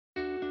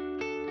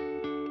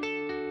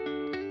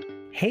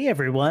Hey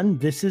everyone,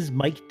 this is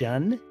Mike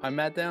Dunn, I'm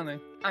Matt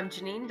Downing. I'm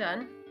Janine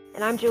Dunn.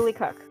 And I'm Julie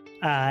Cook.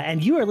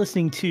 And you are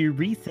listening to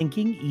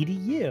Rethinking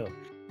EDU.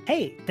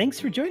 Hey, thanks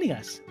for joining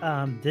us.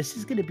 This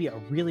is going to be a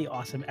really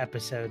awesome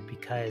episode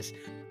because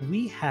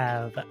we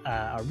have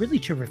a really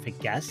terrific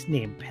guest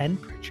named Penn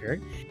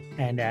Pritchard.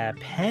 And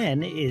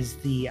Penn is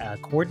the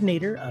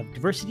coordinator of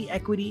diversity,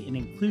 equity, and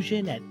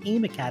inclusion at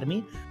AIM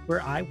Academy,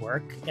 where I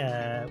work.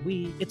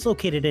 It's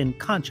located in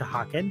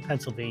Conshohocken,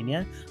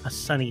 Pennsylvania, a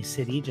sunny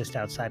city just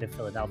outside of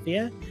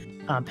Philadelphia.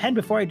 Penn,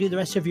 before I do the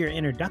rest of your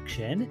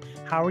introduction,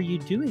 how are you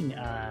doing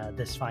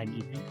this fine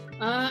evening?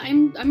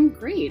 I'm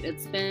great.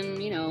 It's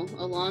been,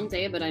 a long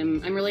day, but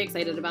I'm really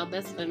excited about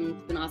this. It's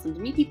been awesome to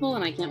meet people,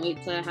 and I can't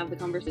wait to have the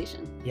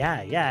conversation.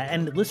 Yeah.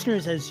 And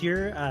listeners, as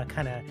you're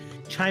kind of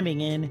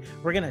chiming in,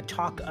 we're going to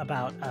talk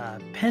about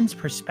Penn's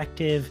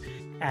perspective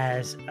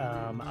as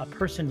a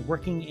person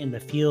working in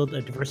the field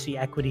of diversity,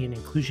 equity, and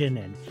inclusion,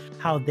 and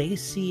how they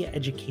see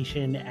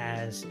education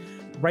as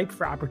ripe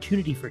for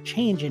opportunity for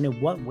change, and in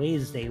what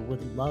ways they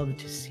would love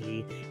to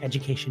see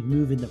education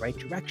move in the right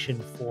direction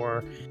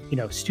for,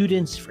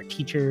 students, for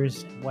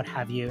teachers, what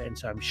have you. And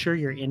so I'm sure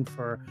you're in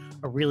for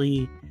a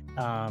really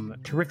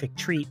terrific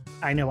treat.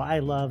 I know I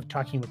love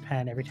talking with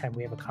Penn every time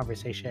we have a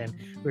conversation.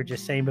 We were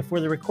just saying before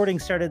the recording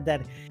started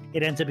that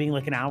it ends up being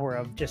like an hour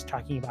of just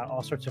talking about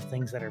all sorts of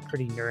things that are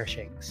pretty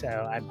nourishing.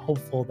 So I'm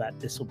hopeful that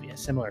this will be a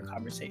similar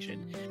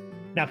conversation.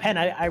 Now, Penn,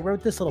 I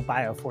wrote this little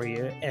bio for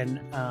you, and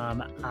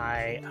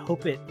I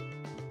hope it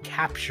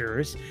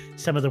captures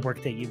some of the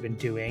work that you've been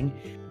doing.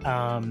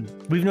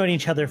 We've known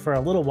each other for a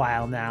little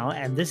while now,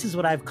 and this is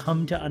what I've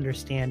come to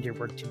understand your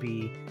work to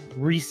be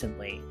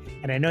recently.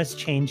 And I know it's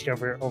changed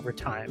over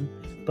time,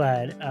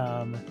 but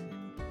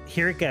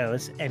here it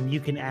goes, and you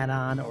can add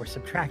on or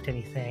subtract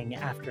anything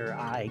after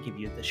I give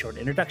you the short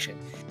introduction.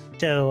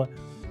 So,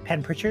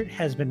 Penn Pritchard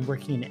has been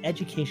working in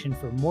education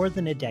for more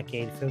than a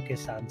decade,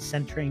 focused on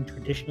centering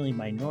traditionally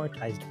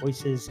minoritized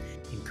voices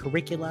in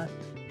curricula,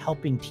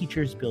 helping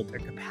teachers build their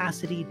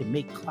capacity to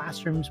make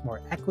classrooms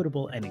more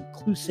equitable and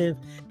inclusive,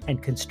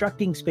 and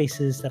constructing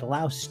spaces that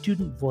allow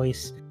student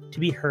voice to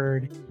be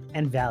heard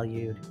and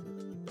valued,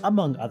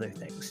 among other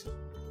things.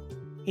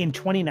 In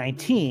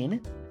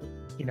 2019,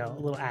 a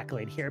little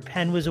accolade here,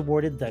 Penn was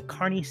awarded the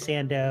Carney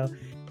Sando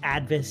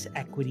Advis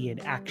Equity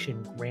and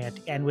Action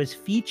Grant and was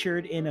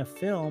featured in a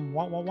film,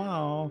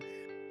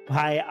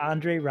 by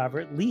Andre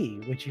Robert Lee,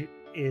 which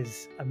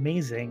is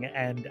amazing.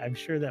 And I'm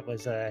sure that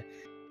was a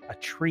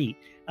treat.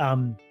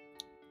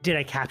 Did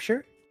I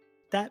capture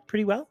that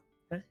pretty well?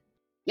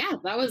 Yeah,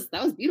 that was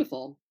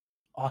beautiful.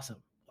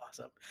 Awesome.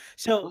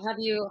 So I'll have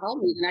you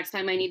help me the next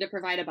time I need to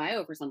provide a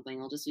bio for something.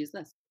 I'll just use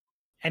this.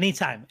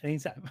 Anytime.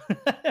 And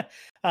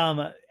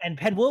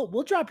Penn,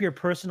 we'll drop your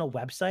personal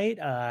website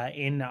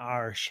in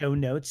our show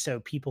notes so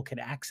people can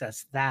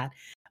access that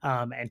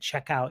and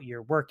check out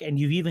your work. And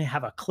you even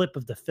have a clip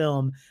of the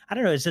film. I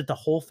don't know, is it the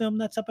whole film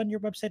that's up on your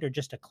website or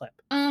just a clip?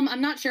 I'm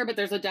not sure, but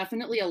there's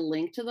definitely a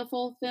link to the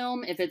full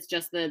film if it's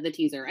just the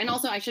teaser. And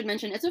also, I should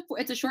mention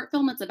it's a short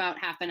film. It's about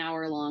half an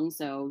hour long,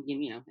 so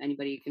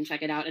anybody can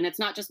check it out. And it's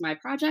not just my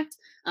project.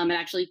 It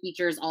actually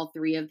features all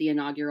three of the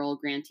inaugural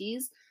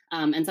grantees.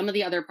 And some of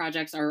the other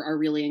projects are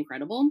really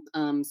incredible.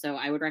 So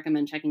I would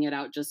recommend checking it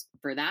out just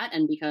for that.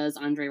 And because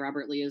Andre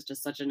Robert Lee is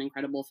just such an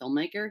incredible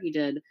filmmaker, he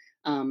did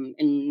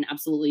an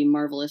absolutely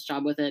marvelous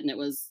job with it. And it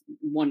was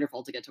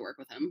wonderful to get to work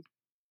with him.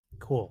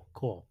 Cool.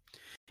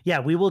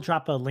 Yeah, we will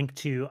drop a link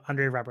to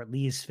Andre Robert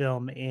Lee's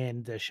film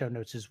in the show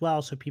notes as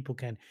well, so people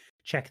can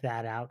check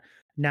that out.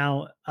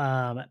 Now,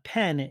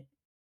 Penn,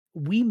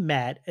 we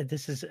met,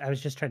 I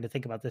was just trying to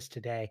think about this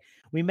today.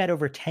 We met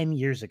over 10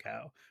 years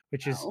ago,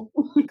 which is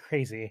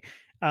crazy.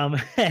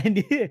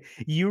 And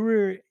you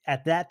were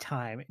at that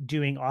time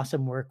doing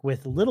awesome work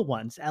with little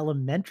ones,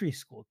 elementary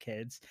school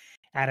kids,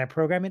 at a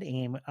program at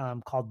AIM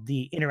called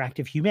the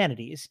Interactive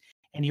Humanities.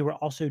 And you were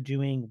also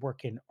doing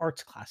work in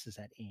arts classes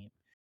at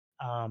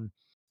AIM.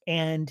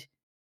 And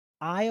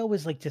I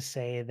always like to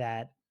say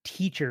that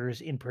teachers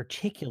in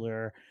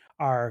particular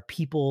are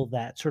people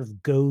that sort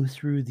of go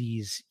through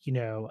these,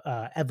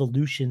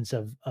 evolutions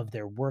of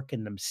their work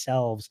and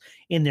themselves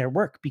in their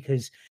work,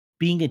 because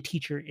being a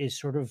teacher is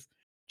sort of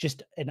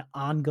just an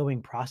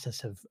ongoing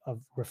process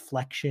of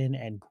reflection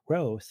and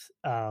growth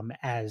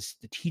as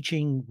the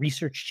teaching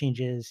research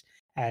changes,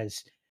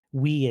 as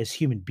we as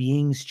human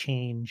beings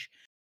change.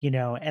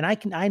 And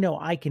I know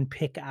I can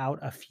pick out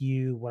a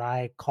few what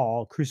I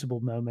call crucible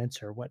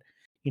moments, or what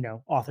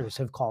authors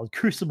have called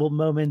crucible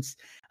moments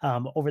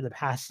over the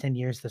past 10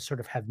 years that sort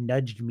of have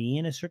nudged me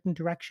in a certain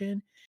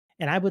direction.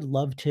 And I would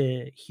love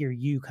to hear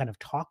you kind of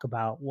talk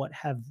about what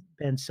have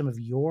been some of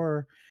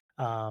your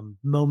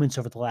moments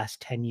over the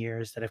last 10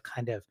 years that have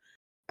kind of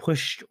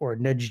pushed or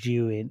nudged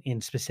you in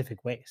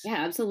specific ways. Yeah,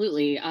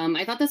 absolutely.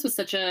 I thought this was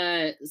such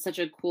a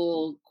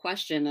cool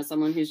question as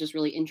someone who's just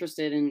really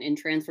interested in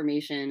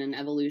transformation and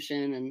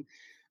evolution.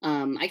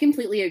 And I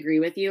completely agree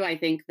with you. I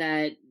think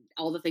that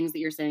all the things that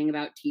you're saying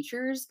about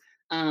teachers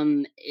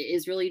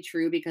is really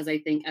true because I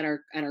think at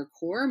our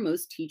core,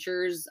 most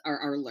teachers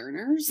are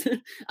learners.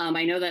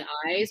 I know that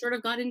I sort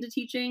of got into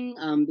teaching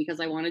because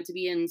I wanted to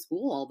be in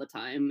school all the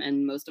time,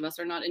 and most of us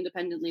are not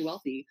independently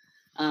wealthy.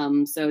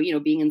 So you know,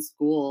 being in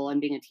school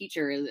and being a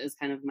teacher is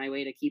kind of my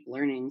way to keep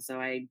learning. So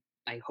I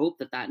hope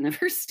that that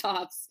never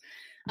stops.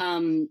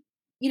 Um,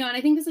 you know, and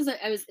I think this is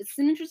it's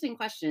an interesting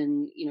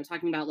question. You know,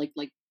 talking about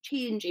like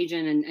change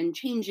agent and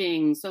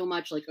changing so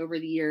much like over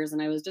the years,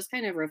 and I was just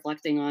kind of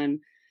reflecting on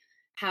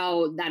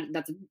how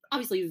that's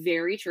obviously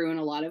very true in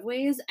a lot of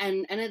ways,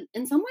 and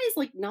in some ways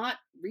like not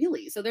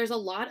really. So there's a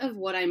lot of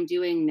what I'm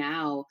doing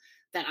now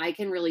that I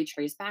can really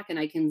trace back, and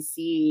I can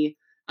see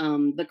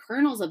the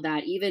kernels of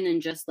that even in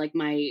just like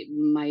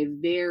my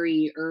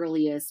very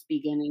earliest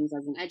beginnings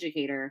as an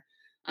educator.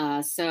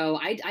 So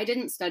I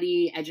didn't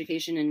study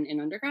education in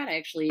undergrad. I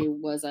actually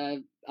was I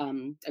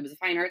was a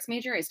fine arts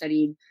major. I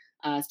studied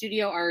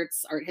studio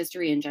arts, art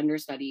history, and gender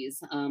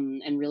studies,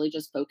 and really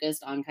just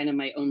focused on kind of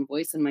my own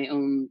voice and my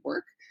own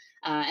work.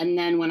 And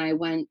then when I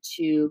went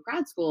to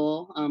grad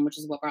school, which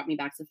is what brought me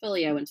back to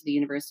Philly, I went to the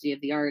University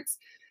of the Arts.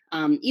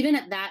 Even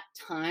at that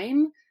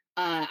time,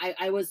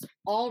 I was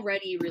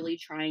already really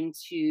trying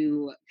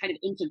to kind of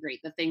integrate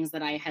the things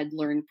that I had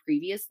learned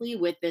previously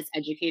with this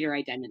educator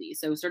identity.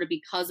 So, sort of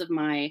because of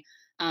my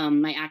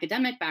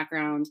academic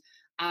background,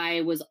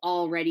 I was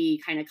already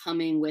kind of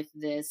coming with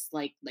this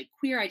like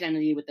queer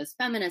identity, with this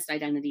feminist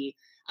identity,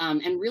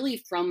 and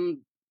really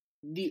from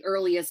the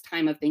earliest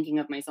time of thinking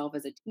of myself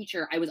as a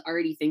teacher, I was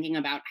already thinking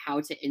about how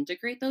to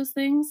integrate those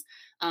things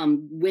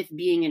with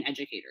being an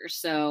educator.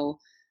 So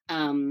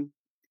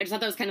I just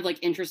thought that was kind of like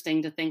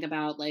interesting to think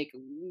about like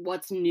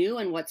what's new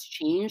and what's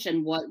changed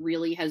and what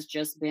really has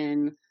just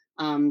been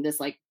this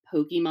like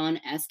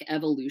Pokemon-esque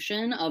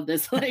evolution of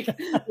this like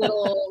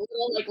little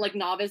like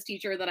novice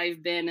teacher that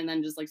I've been, and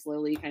then just like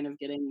slowly kind of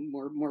getting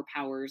more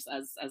powers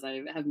as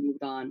I have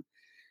moved on.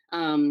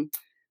 Um,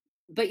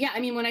 but yeah, I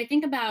mean, when I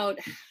think about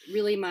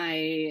really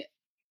my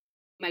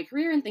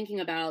career and thinking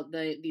about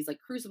these like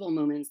crucible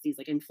moments, these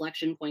like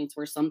inflection points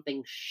where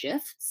something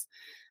shifts,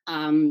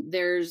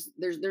 there's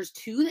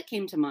two that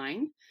came to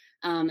mind.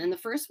 And the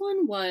first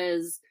one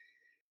was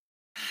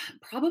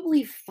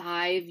probably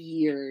 5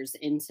 years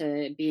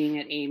into being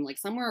at AIM, like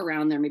somewhere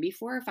around there, maybe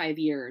 4 or 5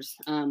 years.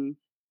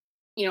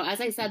 You know,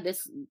 as I said,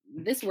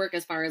 this work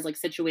as far as like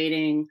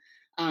situating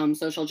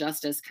social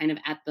justice kind of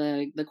at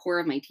the core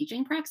of my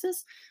teaching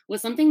praxis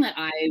was something that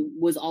I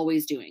was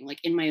always doing, like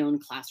in my own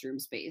classroom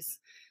space.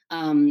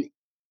 Um,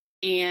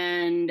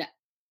 and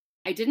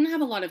I didn't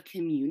have a lot of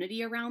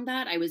community around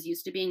that. I was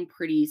used to being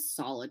pretty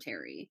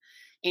solitary.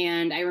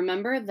 And I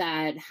remember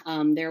that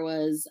there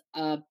was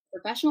a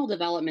professional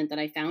development that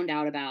I found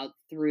out about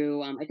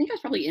through, I think I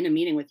was probably in a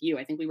meeting with you.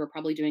 I think we were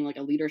probably doing like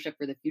a leadership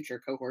for the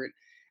future cohort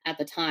at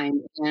the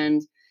time.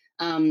 And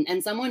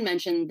someone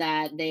mentioned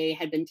that they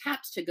had been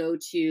tapped to go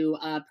to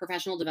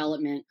professional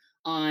development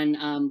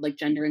on like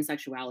gender and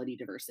sexuality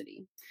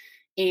diversity.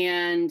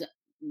 And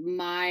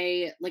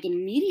my like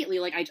immediately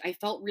like I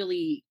felt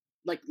really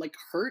like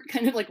hurt,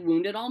 kind of like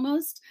wounded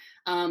almost,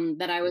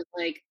 that I was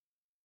like,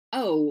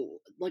 oh,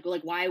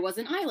 like why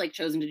wasn't I like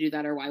chosen to do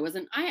that, or why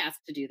wasn't I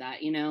asked to do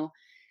that, you know?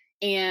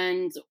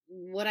 And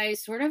what I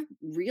sort of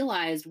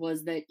realized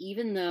was that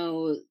even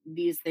though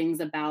these things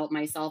about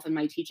myself and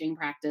my teaching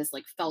practice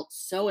like felt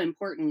so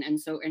important and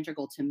so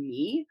integral to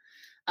me,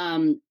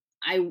 um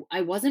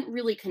I wasn't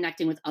really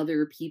connecting with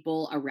other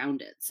people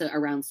around it.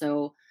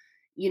 So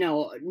you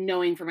know,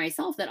 knowing for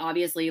myself that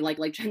obviously like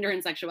gender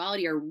and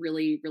sexuality are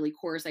really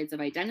core sites of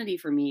identity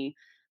for me.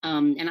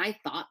 And I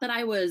thought that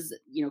I was,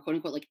 you know, quote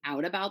unquote like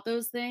out about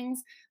those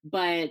things,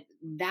 but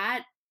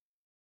that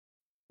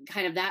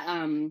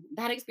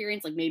that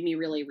experience like made me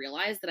really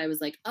realize that I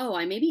was like, oh,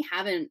 I maybe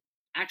haven't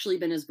actually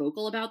been as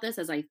vocal about this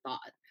as I thought.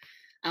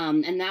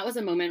 And that was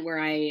a moment where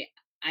I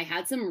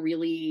had some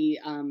really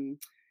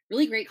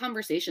great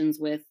conversations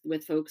with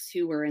folks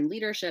who were in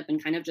leadership,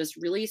 and kind of just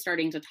really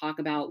starting to talk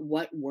about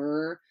what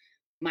were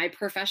my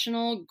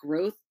professional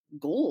growth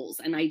goals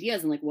and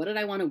ideas, and like what did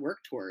I want to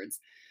work towards.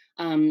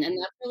 And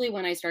that's really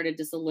when I started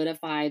to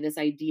solidify this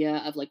idea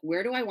of like,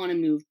 where do I want to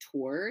move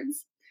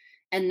towards,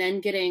 and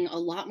then getting a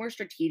lot more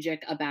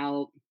strategic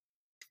about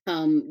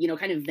you know,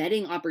 kind of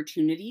vetting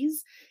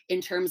opportunities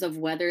in terms of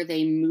whether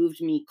they moved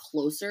me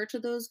closer to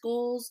those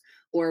goals,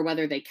 or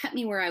whether they kept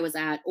me where I was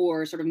at,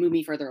 or sort of moved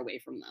me further away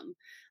from them,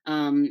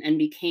 and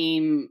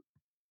became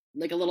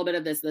like a little bit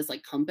of this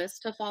like compass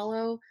to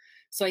follow.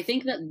 So I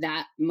think that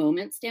that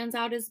moment stands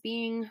out as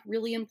being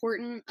really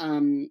important,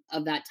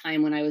 of that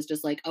time when I was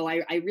just like, oh,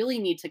 I really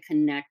need to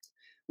connect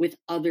with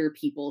other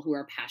people who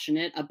are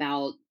passionate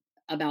about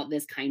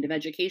this kind of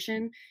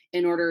education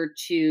in order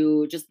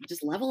to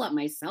just level up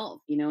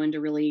myself, you know, and to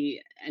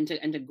really and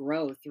to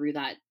grow through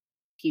that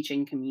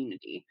teaching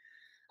community.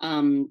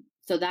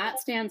 So that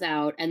stands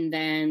out. And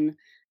then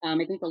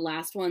I think the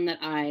last one that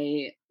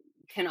I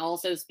can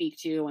also speak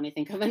to when I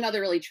think of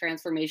another really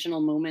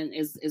transformational moment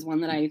is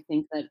one that I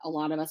think that a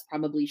lot of us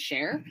probably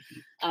share,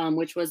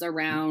 which was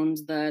around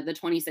the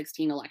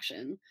 2016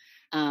 election.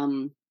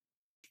 Um,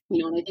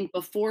 And I think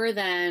before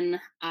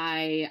then,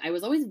 I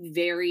was always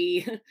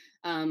very,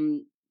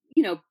 um,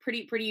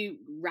 pretty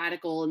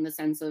radical in the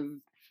sense of,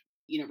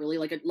 really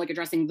like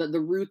addressing the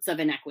roots of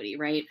inequity,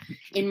 right,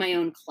 in my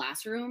own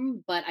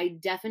classroom. But I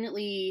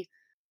definitely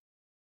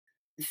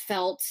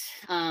felt,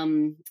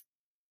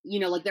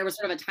 like there was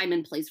sort of a time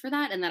and place for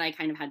that, and that I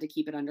kind of had to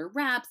keep it under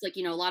wraps. Like,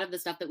 a lot of the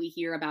stuff that we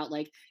hear about,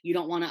 like, you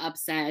don't want to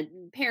upset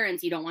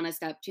parents, you don't want to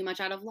step too much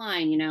out of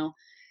line.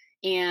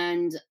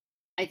 And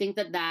I think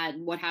that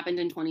what happened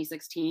in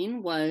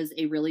 2016 was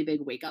a really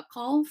big wake up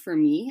call for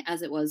me,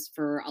 as it was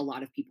for a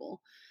lot of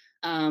people.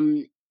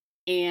 Um,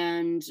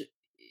 and,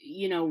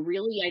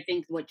 really, I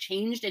think what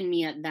changed in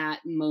me at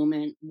that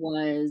moment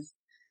was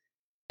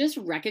just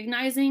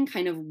recognizing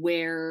kind of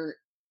where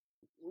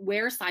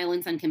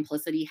silence and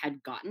complicity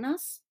had gotten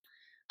us.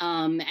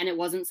 And it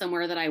wasn't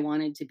somewhere that I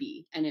wanted to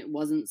be, and it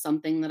wasn't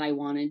something that I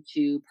wanted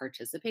to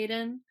participate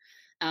in.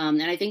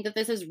 And I think that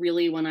this is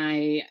really when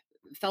I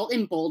felt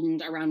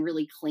emboldened around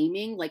really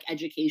claiming like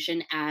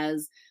education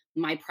as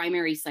my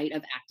primary site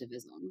of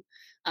activism,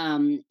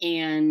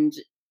 and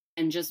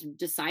just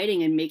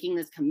deciding and making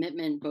this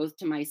commitment both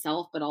to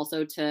myself but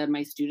also to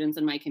my students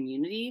and my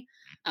community,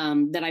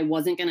 that I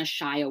wasn't going to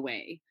shy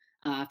away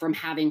from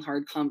having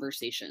hard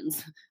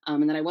conversations,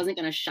 and that I wasn't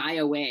going to shy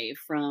away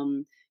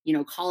from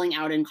calling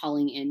out and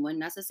calling in when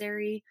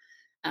necessary.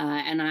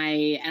 And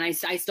I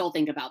still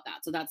think about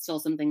that. So that's still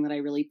something that I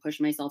really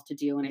push myself to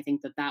do, and I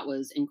think that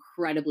was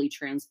incredibly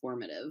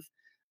transformative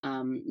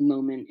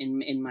moment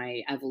in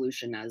my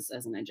evolution as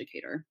an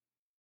educator.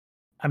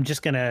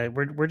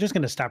 We're just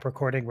gonna stop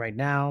recording right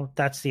now.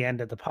 That's the end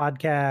of the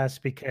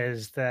podcast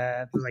because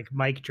the like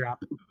mic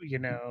drop. I don't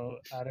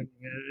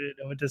even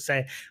know what to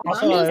say.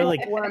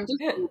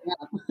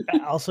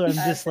 Also, I'm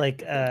just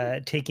like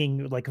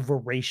taking like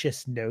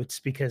voracious notes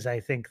because I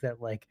think that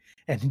like,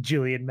 and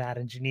Julian, Matt,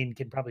 and Janine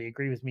can probably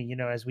agree with me.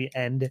 As we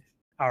end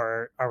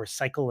our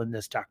cycle in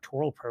this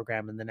doctoral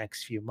program in the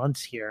next few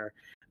months here,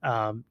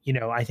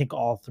 I think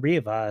all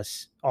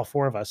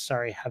four of us,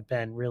 sorry, have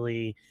been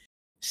really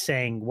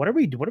saying, what are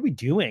we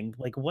doing?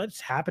 Like,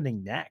 what's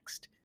happening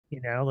next?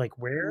 Like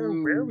where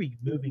are we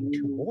moving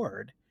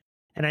toward?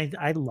 And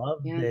I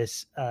love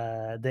this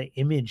the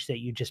image that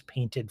you just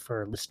painted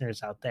for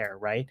listeners out there,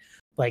 right?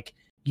 Like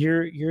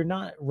you're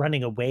not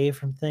running away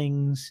from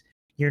things.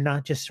 You're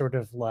not just sort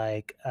of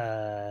like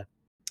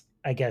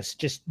I guess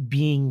just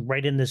being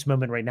right in this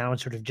moment right now and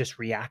sort of just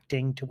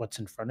reacting to what's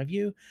in front of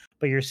you,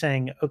 but you're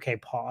saying, okay,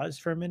 pause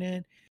for a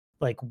minute.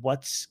 Like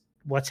what's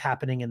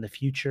happening in the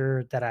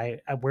future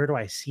that where do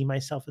I see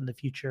myself in the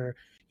future?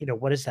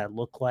 What does that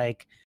look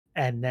like?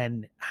 And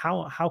then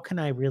how can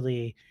I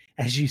really,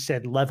 as you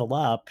said, level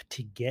up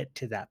to get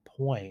to that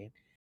point?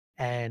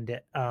 And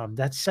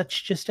that's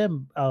such just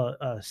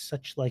a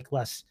such like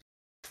less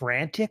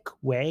frantic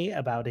way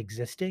about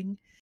existing,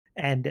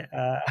 and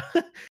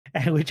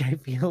and which I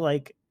feel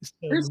like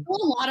there's still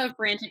a lot of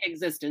frantic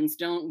existence.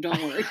 Don't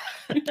worry.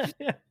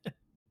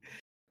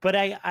 But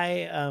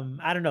I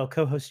don't know,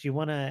 co-host, do you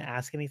want to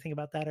ask anything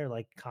about that or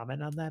like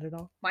comment on that at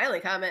all? My only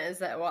comment is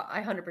that, well,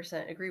 I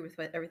 100% agree with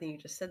everything you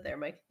just said there,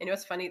 Mike. And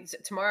what's funny,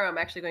 tomorrow I'm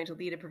actually going to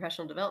lead a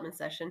professional development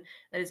session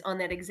that is on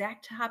that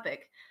exact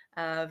topic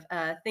of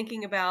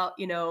thinking about,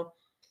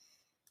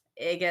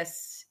 I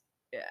guess,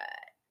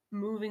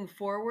 moving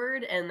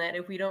forward, and that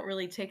if we don't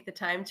really take the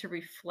time to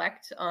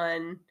reflect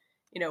on,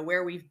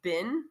 where we've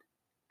been,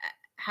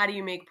 how do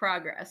you make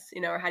progress,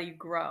 or how do you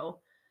grow?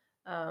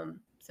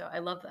 So I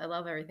love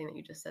everything that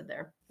you just said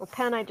there. Well,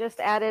 Penn, I just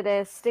added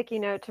a sticky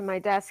note to my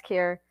desk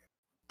here.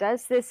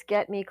 Does this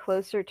get me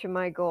closer to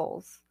my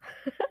goals?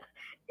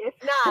 If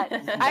not,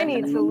 I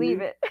need to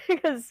leave it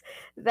because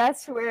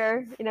that's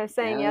where,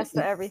 saying yes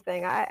to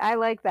everything. I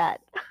like that.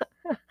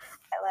 I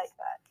like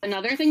that.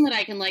 Another thing that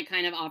I can like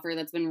kind of offer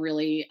that's been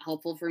really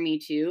helpful for me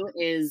too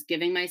is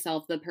giving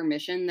myself the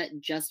permission that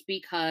just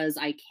because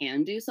I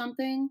can do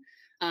something,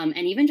 and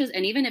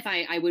even if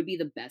I would be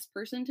the best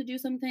person to do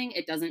something,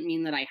 it doesn't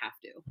mean that I have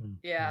to.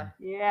 Yeah.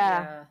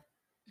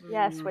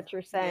 Yes, what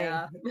you're saying.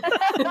 Yeah.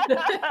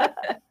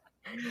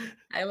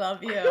 I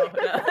love you.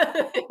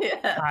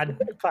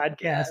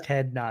 Podcast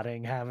head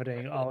nodding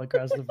happening all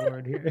across the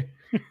board here.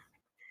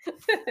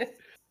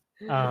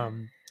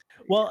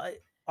 Well,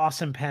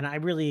 awesome, Penn. I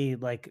really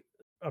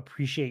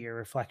appreciate your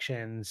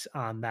reflections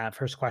on that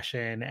first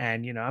question,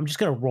 and I'm just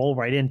going to roll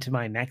right into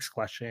my next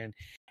question,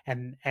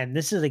 and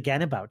this is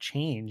again about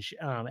change,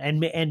 and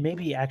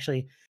maybe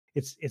actually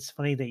it's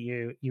funny that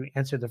you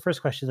answered the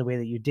first question the way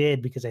that you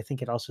did, because I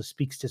think it also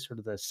speaks to sort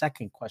of the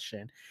second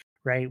question,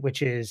 right?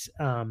 Which is,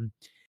 when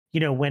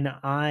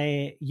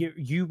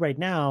you right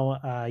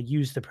now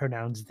use the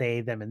pronouns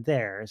they, them, and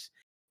theirs,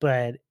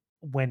 but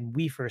when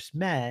we first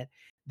met,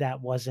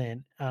 that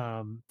wasn't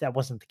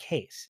the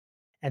case,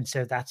 and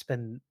so that's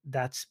been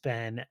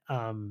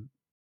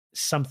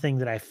something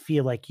that I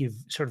feel like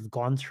you've sort of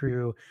gone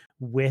through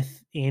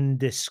within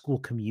this school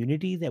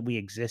community that we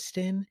exist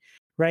in,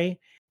 right?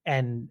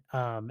 And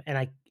I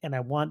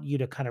want you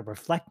to kind of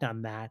reflect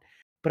on that,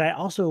 but I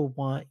also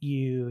want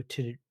you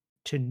to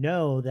to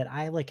know that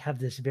I like have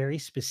this very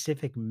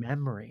specific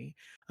memory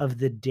of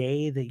the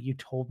day that you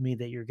told me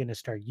that you're going to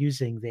start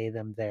using they,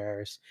 them,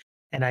 theirs.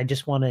 And I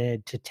just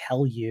wanted to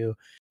tell you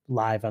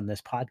live on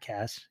this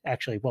podcast,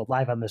 actually, well,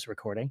 live on this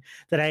recording,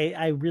 that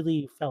I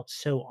really felt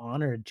so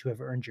honored to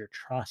have earned your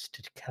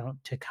trust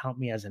to count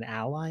me as an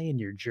ally in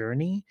your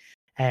journey,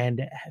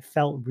 and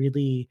felt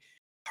really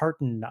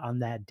heartened on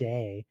that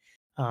day.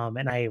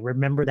 And I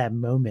remember that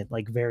moment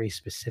like very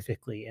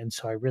specifically. And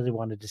so I really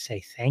wanted to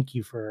say thank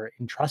you for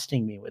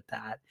entrusting me with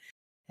that.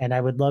 And I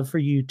would love for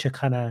you to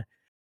kind of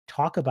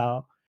talk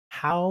about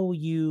how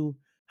you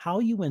how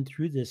you went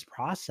through this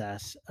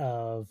process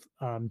of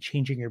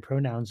changing your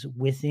pronouns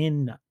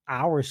within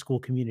our school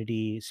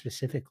community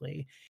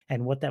specifically,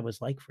 and what that was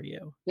like for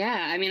you.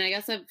 Yeah, I mean, I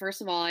guess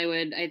first of all,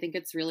 I think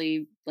it's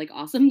really like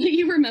awesome that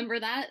you remember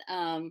that.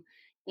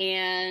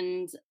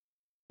 And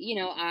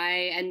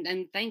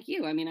and thank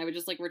you. I mean, I would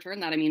just like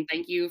return that. I mean,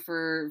 thank you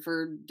for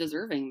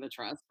deserving the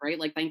trust, right?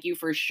 Like, thank you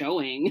for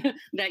showing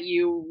that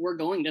you were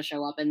going to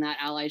show up in that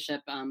allyship.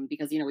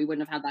 Because we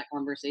wouldn't have had that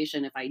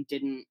conversation if I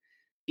didn't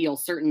feel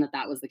certain that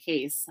that was the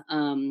case.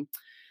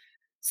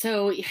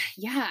 So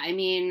yeah, I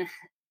mean,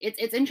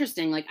 it's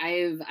interesting. Like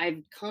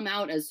I've come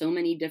out as so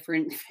many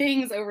different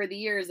things over the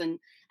years, and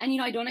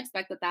I don't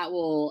expect that that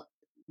will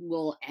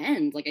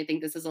end. Like I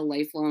think this is a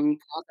lifelong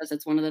process.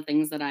 It's one of the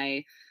things that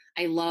I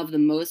love the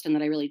most and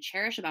that I really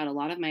cherish about a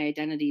lot of my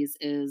identities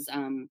is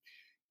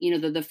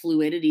the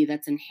fluidity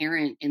that's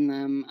inherent in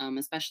them,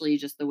 especially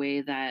just the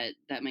way that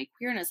my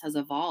queerness has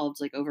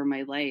evolved like over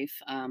my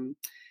life.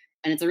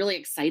 And it's a really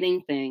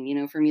exciting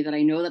thing, for me, that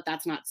I know that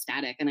that's not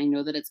static, and I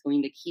know that it's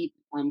going to keep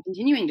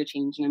continuing to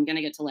change, and I'm going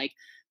to get to like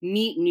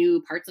meet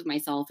new parts of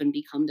myself and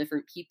become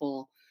different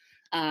people.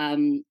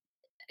 Um,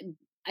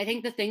 I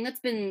think the thing that's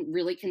been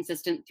really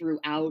consistent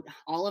throughout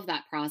all of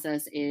that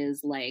process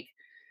is like,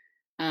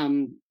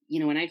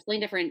 when I explain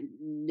different,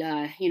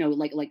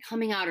 like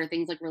coming out or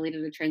things like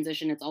related to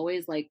transition, it's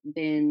always like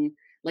been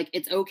like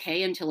it's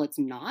okay until it's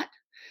not.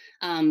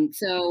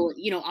 So,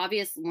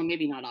 obvious, well,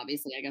 maybe not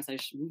obviously, I guess I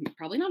should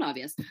probably not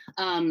obvious.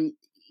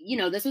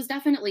 This was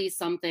definitely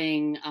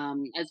something,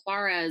 as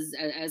far as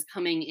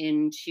coming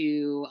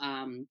into,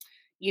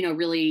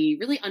 really,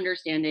 really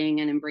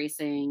understanding and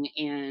embracing,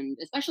 and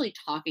especially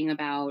talking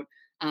about,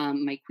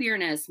 my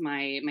queerness,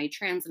 my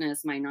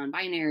transness, my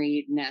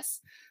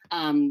non-binary-ness.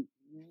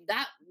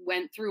 That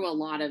went through a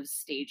lot of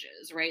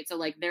stages, right? So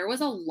like there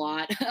was a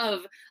lot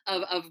of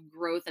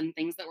growth and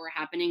things that were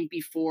happening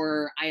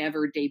before I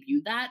ever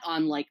debuted that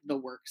on like the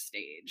work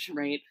stage,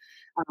 right?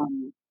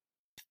 Um,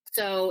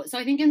 so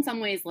I think in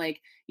some ways,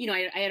 like,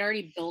 I had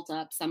already built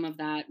up some of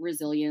that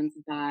resilience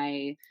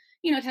by,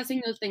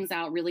 testing those things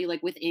out really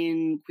like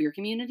within queer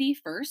community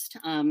first.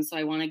 So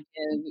I want to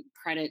give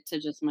credit to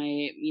just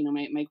my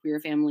queer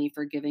family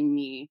for giving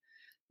me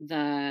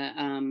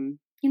the,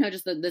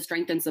 just the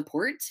strength and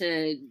support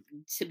to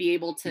be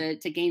able to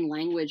gain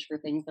language for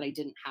things that I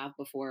didn't have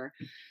before.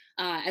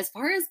 As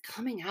far as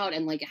coming out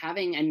and like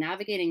having and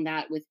navigating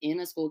that within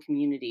a school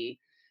community,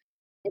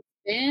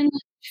 been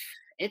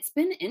it's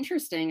been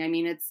interesting. I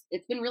mean, it's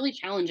been really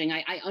challenging.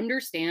 I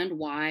understand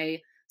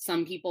why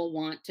some people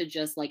want to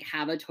just like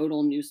have a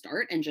total new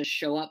start and just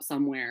show up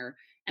somewhere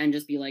and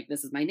just be like,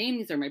 this is my name,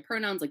 these are my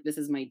pronouns, like this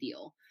is my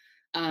deal.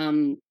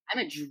 I'm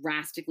a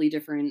drastically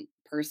different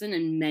person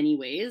in many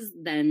ways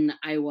than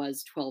I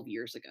was 12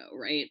 years ago,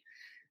 right?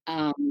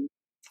 Um,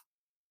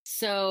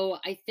 so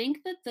I think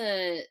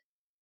that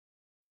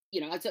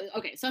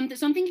okay, so I'm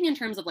thinking in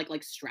terms of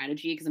like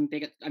strategy, because I'm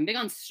big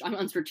on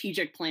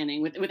strategic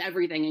planning with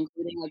everything,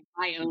 including like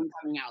my own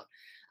coming out.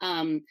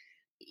 Um,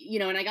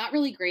 and I got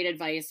really great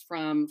advice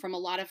from a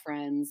lot of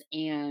friends,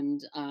 and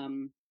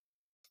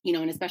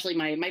and especially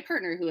my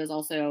partner, who is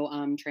also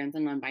trans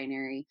and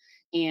non-binary,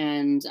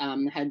 and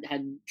had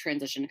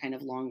transitioned kind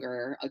of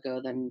longer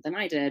ago than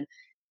I did.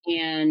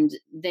 And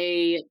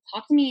they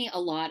talked to me a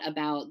lot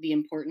about the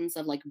importance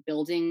of like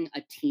building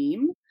a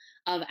team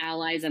of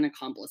allies and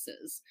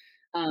accomplices,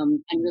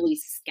 and really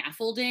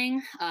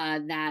scaffolding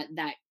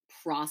that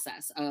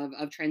process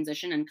of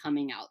transition and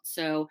coming out.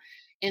 So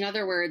in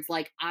other words,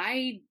 like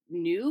I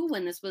knew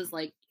when this was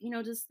like,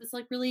 just this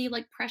like really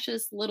like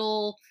precious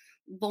little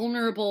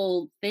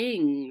vulnerable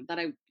thing that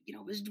I,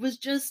 was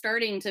just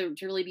starting to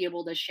really be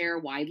able to share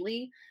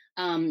widely.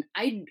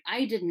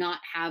 I did not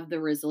have the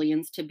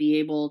resilience to be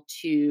able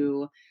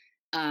to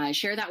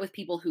share that with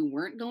people who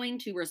weren't going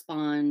to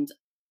respond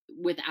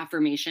with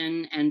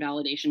affirmation and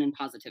validation and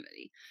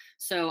positivity.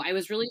 So I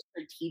was really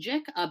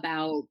strategic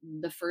about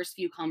the first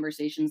few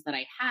conversations that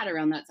I had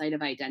around that side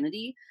of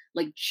identity,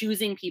 like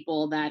choosing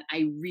people that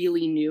I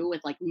really knew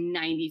with like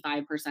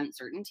 95%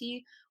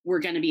 certainty were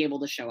going to be able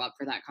to show up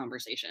for that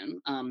conversation,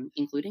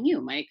 including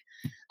you, Mike.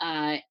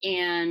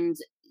 And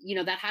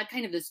that had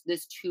kind of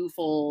this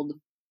twofold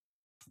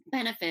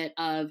benefit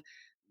of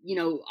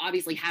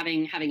obviously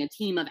having a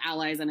team of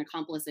allies and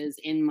accomplices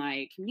in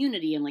my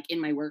community and like in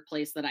my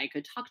workplace that I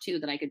could talk to,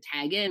 that I could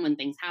tag in when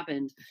things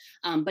happened.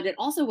 But it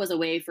also was a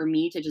way for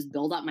me to just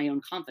build up my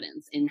own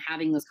confidence in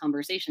having those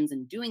conversations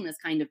and doing this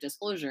kind of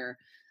disclosure,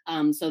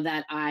 so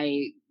that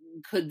I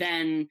could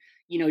then,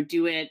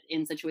 do it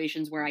in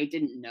situations where I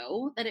didn't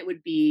know that it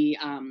would be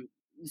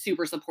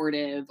super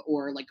supportive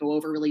or like go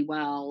over really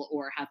well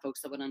or have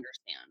folks that would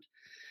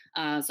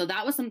understand. So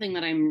that was something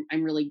that I'm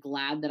really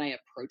glad that I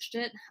approached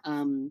it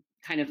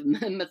kind of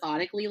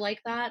methodically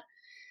like that.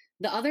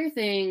 The other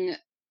thing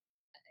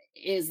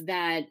is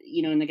that,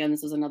 and again,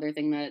 this is another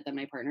thing that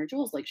my partner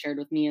Jules like shared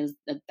with me, is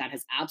that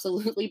has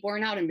absolutely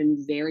borne out and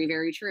been very,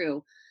 very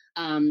true.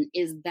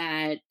 Is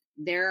that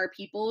there are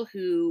people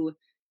who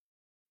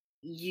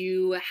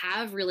you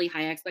have really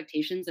high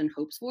expectations and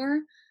hopes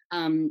for,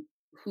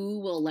 who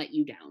will let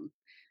you down.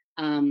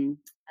 Um,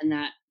 and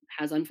that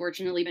has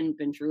unfortunately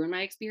been true in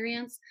my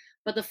experience.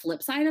 But the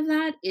flip side of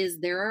that is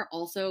there are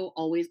also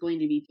always going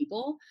to be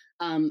people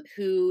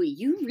who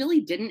you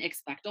really didn't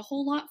expect a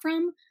whole lot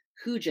from,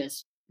 who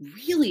just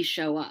really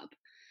show up.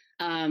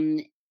 Um,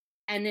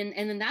 and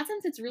in that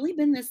sense, it's really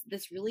been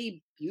this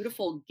really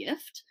beautiful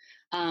gift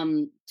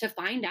to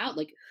find out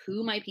like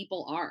who my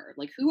people are,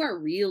 like who are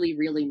really,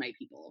 really my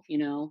people,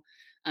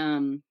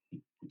 Um,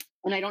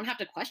 and I don't have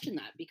to question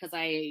that because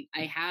I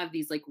have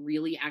these like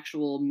really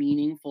actual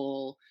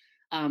meaningful,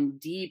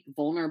 deep,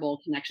 vulnerable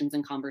connections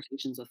and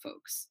conversations with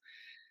folks.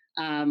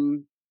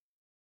 Um,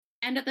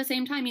 and at the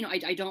same time,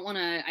 I don't want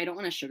to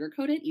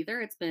sugarcoat it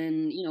either. It's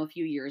been, a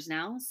few years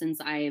now since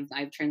I've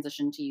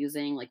transitioned to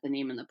using like the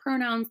name and the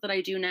pronouns that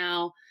I do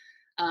now.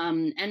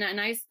 And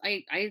I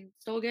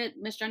still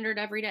get misgendered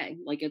every day.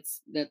 Like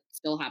that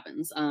still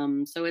happens.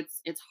 So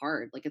it's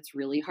hard. Like it's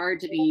really hard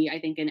to be, I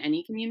think, in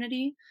any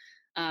community.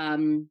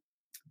 Um,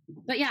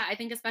 but yeah, I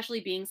think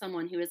especially being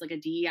someone who is like a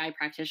DEI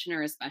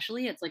practitioner,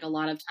 especially, it's like a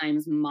lot of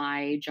times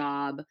my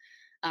job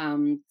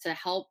to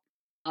help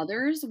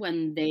others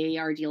when they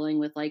are dealing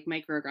with like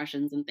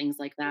microaggressions and things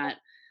like that.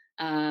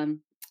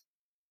 Um,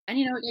 and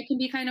it can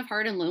be kind of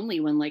hard and lonely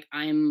when like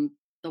I'm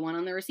the one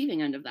on the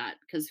receiving end of that,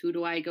 because who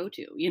do I go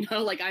to?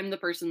 Like I'm the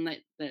person that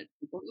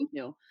people go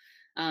to.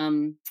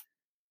 Um,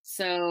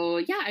 so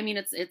yeah, I mean,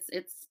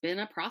 it's been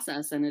a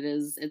process, and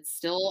it's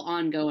still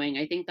ongoing.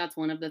 I think that's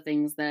one of the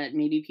things that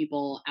maybe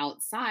people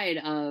outside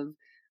of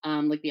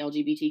like the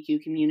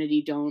LGBTQ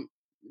community don't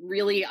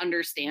really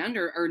understand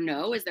or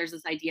know, is there's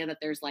this idea that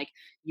there's like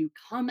you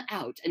come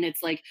out and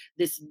it's like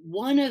this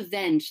one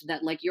event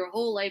that like your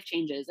whole life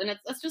changes, and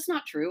that's just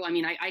not true. I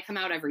mean, I come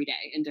out every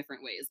day in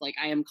different ways. Like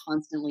I am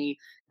constantly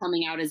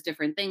coming out as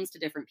different things to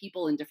different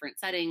people in different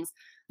settings.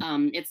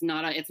 It's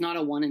not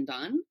a one and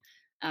done.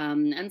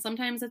 And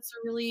sometimes it's a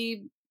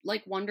really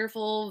like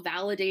wonderful,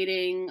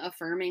 validating,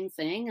 affirming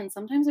thing. And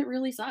sometimes it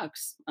really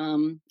sucks.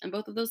 And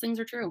both of those things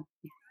are true.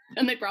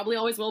 And they probably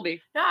always will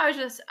be. No, I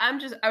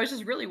was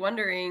just really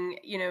wondering,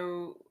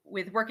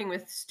 with working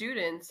with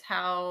students,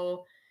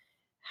 how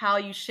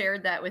you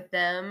shared that with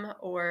them,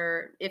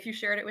 or if you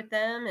shared it with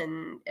them,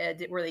 and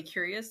were they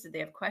curious? Did they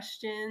have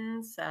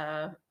questions?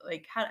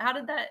 Like how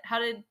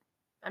did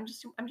I'm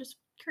just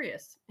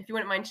curious, if you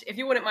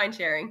wouldn't mind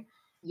sharing.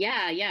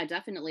 Yeah,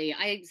 definitely.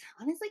 I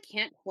honestly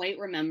can't quite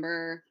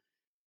remember.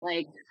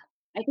 Like,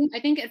 I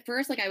think at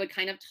first, like I would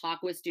kind of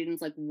talk with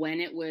students, like when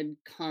it would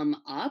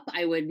come up,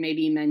 I would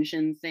maybe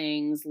mention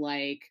things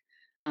like,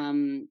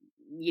 um,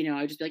 I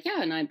would just be like,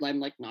 yeah, and I'm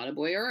like not a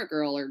boy or a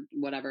girl or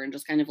whatever, and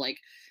just kind of like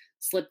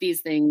slip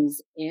these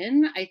things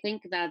in. I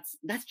think that's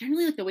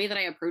generally like the way that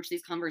I approach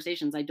these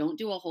conversations. I don't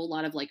do a whole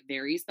lot of like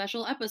very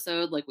special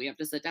episode, like we have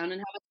to sit down and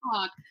have a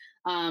talk.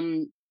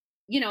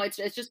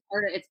 It's just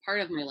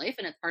part of my life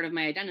and it's part of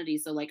my identity.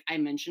 So like I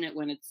mention it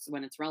when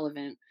it's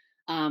relevant.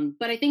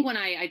 But I think when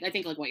I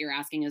think like what you're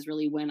asking is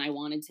really when I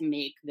wanted to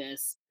make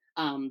this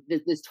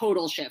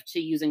total shift to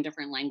using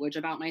different language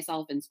about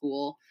myself in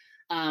school.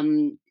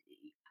 Um,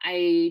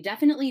 I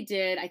definitely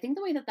did. I think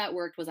the way that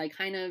worked was I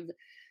kind of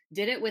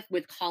did it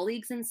with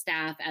colleagues and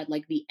staff at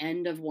like the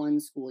end of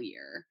one school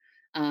year.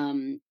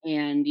 And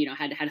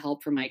had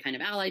help from my kind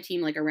of ally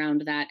team like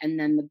around that. And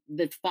then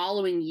the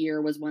following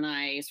year was when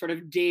I sort of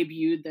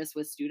debuted this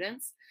with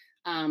students.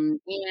 And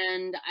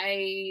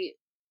I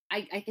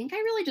think I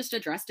really just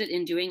addressed it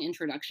in doing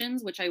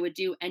introductions, which I would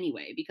do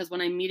anyway, because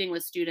when I'm meeting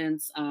with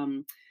students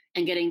and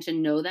getting to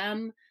know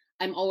them,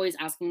 I'm always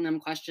asking them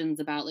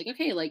questions about like,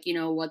 okay, like,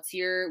 what's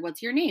your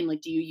name?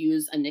 Like, do you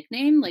use a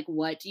nickname? Like,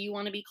 what do you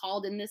want to be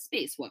called in this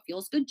space? What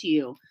feels good to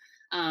you?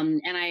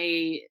 And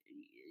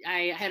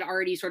I had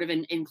already sort of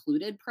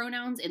included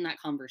pronouns in that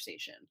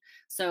conversation.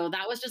 So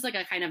that was just like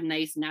a kind of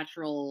nice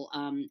natural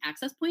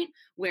access point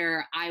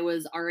where I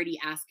was already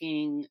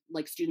asking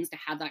like students to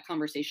have that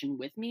conversation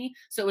with me.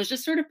 So it was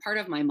just sort of part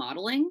of my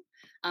modeling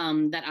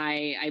that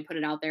I put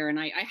it out there. And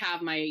I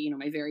have my,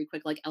 my very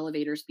quick like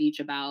elevator speech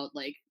about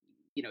like,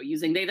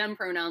 using they them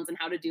pronouns and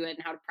how to do it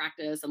and how to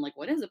practice and like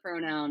what is a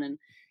pronoun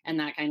and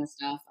that kind of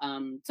stuff.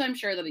 So I'm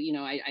sure that,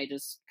 I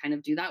just kind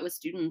of do that with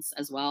students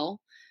as well.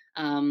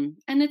 And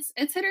it's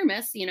hit or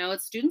miss.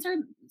 It's students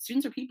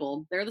are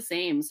people, they're the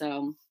same.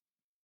 So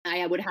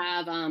I would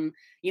have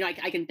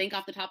I can think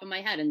off the top of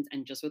my head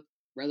and just with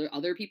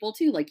other people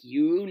too. Like,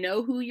 you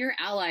know who your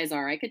allies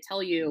are. I could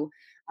tell you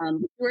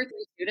 2 or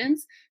 3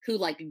 students who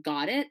like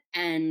got it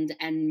and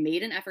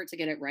made an effort to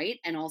get it right,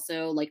 and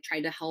also like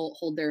tried to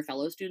hold their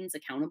fellow students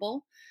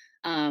accountable.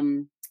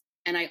 Um,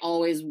 and I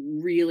always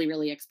really,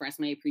 really express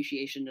my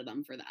appreciation to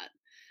them for that.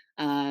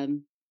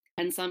 Um,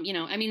 and some,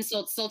 I mean,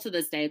 still to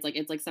this day,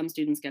 it's like some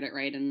students get it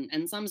right,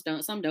 and some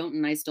don't,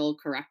 and I still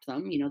correct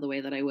them, the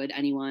way that I would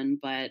anyone.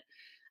 But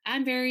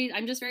I'm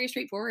just very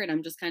straightforward.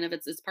 I'm just kind of,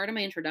 it's part of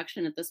my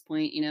introduction at this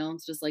point.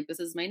 It's just like, this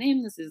is my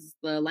name, this is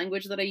the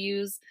language that I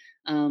use.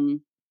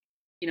 Um,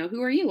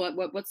 who are you?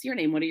 What's your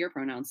name? What are your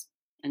pronouns?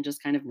 And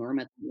just kind of norm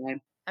it that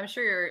way. I'm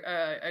sure you're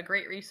a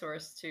great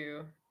resource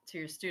to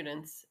your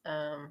students,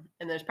 and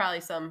there's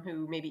probably some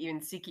who maybe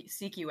even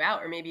seek you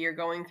out, or maybe you're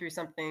going through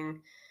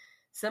something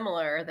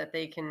similar that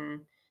they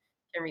can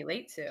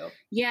relate to.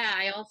 Yeah,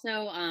 I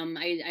also I'm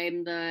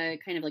the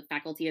kind of like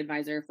faculty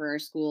advisor for our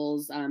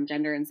school's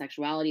Gender and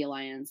Sexuality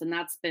Alliance, and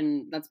that's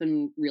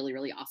been really,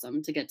 really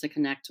awesome to get to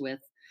connect with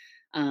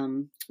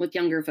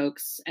younger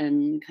folks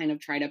and kind of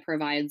try to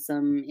provide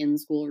some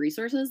in-school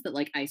resources that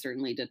like I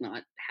certainly did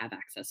not have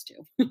access to.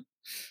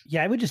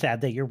 Yeah, I would just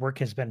add that your work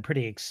has been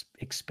pretty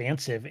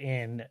expansive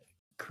in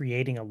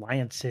creating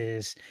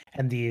alliances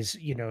and these,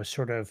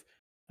 sort of,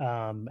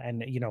 and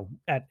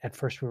at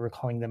first we were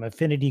calling them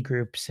affinity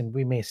groups, and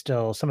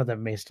some of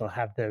them may still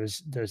have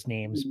those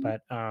names, Mhm.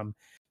 but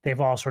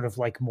they've all sort of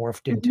like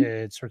morphed Mhm.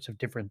 into sorts of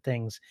different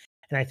things.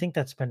 And I think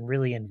that's been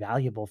really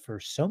invaluable for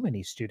so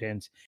many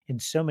students in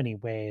so many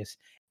ways,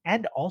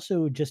 and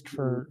also just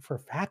Mhm. for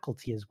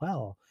faculty as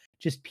well,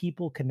 just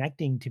people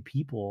connecting to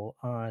people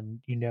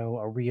on,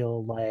 a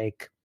real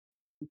like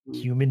Mhm.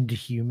 human to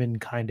human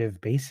kind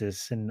of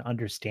basis, and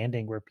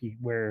understanding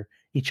where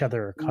each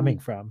other are coming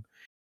Mhm. from.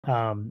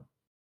 Um,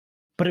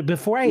 but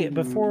before I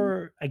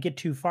get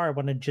too far, I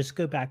want to just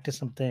go back to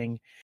something,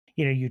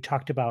 you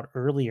talked about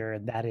earlier,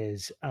 and that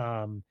is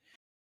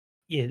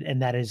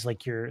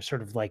like your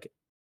sort of like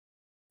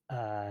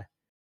uh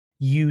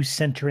you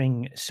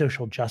centering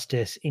social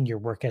justice in your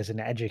work as an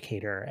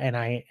educator. And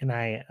I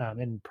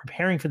in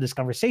preparing for this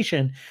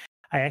conversation,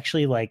 I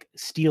actually like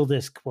steal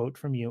this quote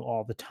from you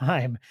all the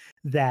time,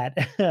 that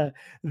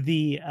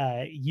the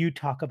you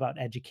talk about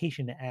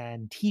education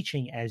and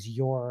teaching as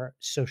your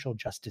social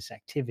justice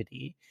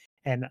activity.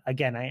 And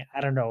again,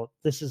 I don't know,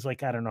 this is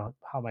like, I don't know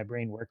how my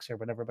brain works or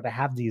whatever, but I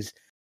have these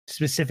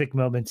specific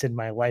moments in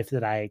my life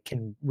that I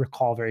can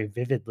recall very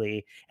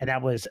vividly, and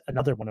that was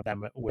another one of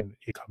them when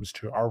it comes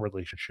to our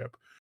relationship,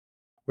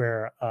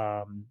 where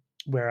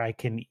I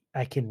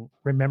can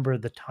remember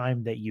the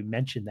time that you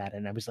mentioned that,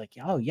 and I was like,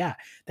 oh yeah,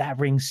 that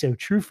rings so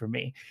true for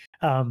me.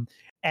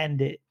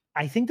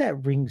 I think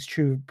that rings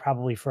true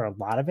probably for a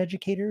lot of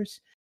educators.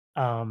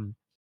 um,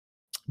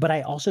 but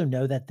I also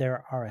know that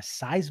there are a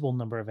sizable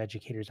number of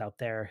educators out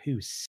there who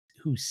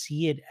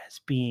see it as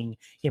being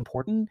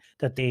important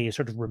that they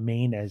sort of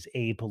remain as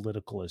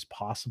apolitical as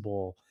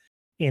possible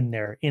in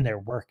their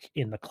work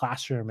in the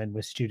classroom and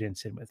with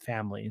students and with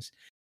families.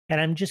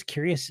 And I'm just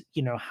curious,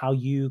 how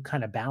you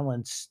kind of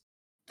balance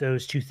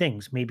those two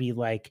things. Maybe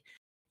like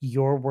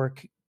your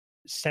work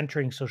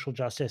centering social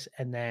justice,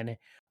 and then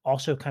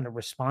also kind of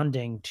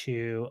responding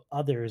to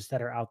others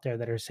that are out there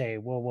that are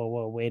saying, whoa, whoa,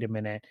 whoa, wait a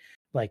minute.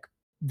 Like,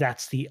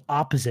 that's the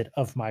opposite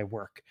of my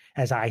work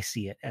as I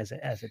see it as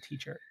a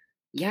teacher.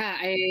 Yeah,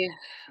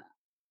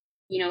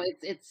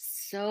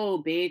 it's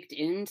so baked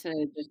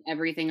into just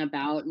everything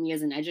about me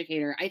as an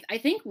educator. I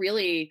think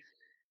really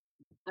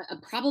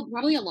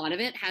probably a lot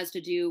of it has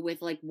to do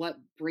with like what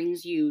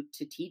brings you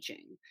to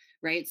teaching,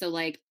 right? So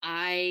like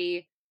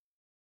I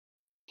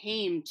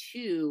came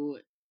to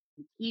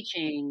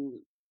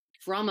teaching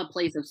from a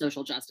place of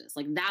social justice.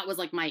 Like that was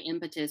like my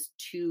impetus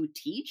to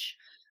teach,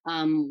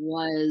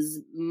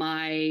 was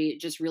my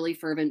just really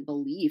fervent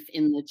belief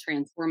in the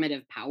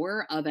transformative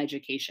power of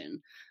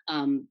education.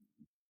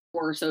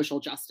 For social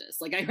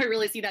justice. Like I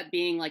really see that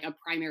being like a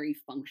primary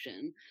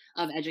function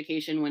of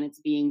education when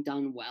it's being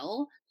done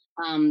well.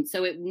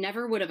 So it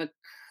never would have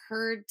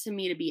occurred to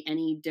me to be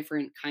any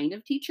different kind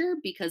of teacher,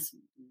 because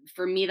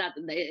for me that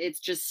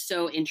it's just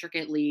so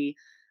intricately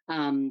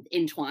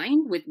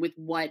entwined with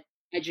what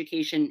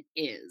education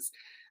is.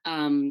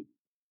 Um,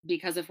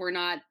 because if we're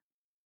not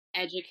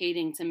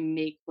educating to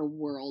make the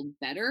world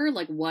better,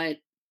 like what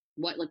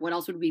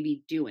else would we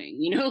be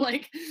doing,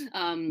 like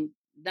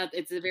that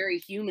it's a very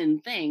human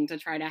thing to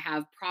try to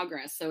have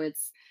progress. So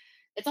it's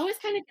always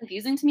kind of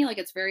confusing to me. Like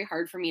it's very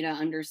hard for me to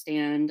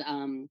understand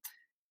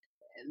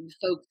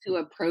folks who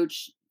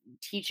approach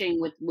teaching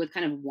with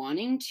kind of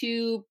wanting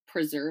to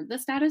preserve the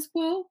status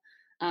quo,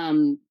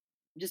 um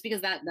just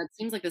because that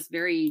seems like this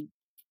very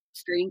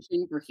strange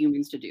thing for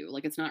humans to do.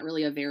 Like it's not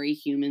really a very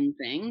human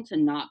thing to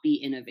not be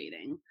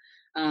innovating.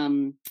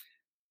 um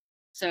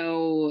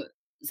so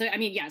So I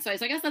mean, yeah. So I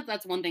guess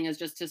that's one thing, is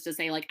just to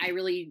say, like,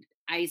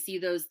 I see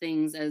those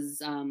things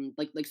as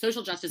like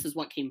social justice is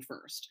what came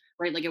first,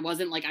 right? Like, it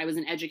wasn't like I was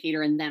an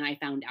educator and then I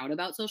found out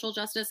about social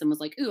justice and was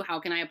like, ooh, how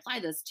can I apply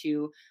this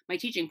to my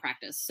teaching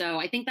practice? So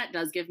I think that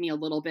does give me a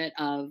little bit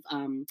of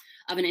an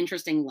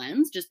interesting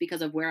lens, just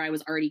because of where I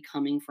was already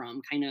coming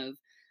from, kind of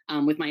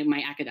with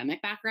my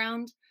academic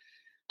background.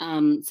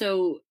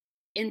 So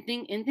in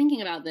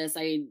thinking about this,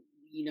 I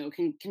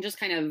can just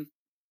kind of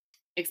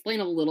explain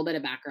a little bit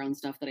of background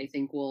stuff that I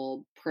think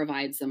will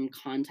provide some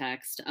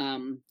context.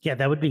 Yeah,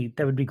 that would be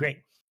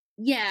great.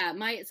 Yeah,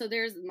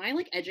 there's my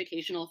like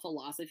educational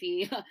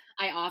philosophy.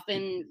 I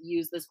often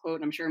use this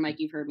quote. I'm sure, Mike,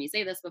 you've heard me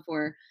say this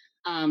before.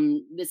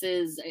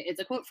 It's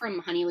a quote from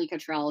Honey Lee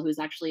Cottrell, who's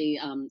actually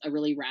a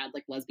really rad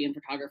like lesbian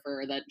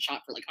photographer that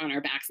shot for like On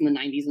Our Backs in the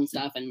 '90s and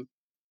stuff. And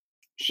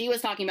she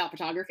was talking about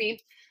photography.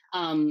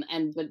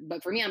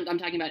 But for me, I'm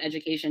talking about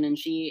education. And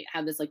she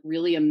had this like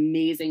really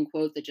amazing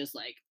quote that just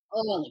like,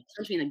 oh, like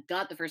punched me in the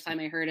gut the first time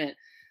I heard it.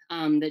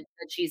 That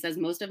she says,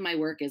 most of my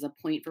work is a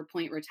point for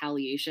point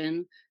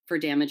retaliation for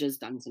damages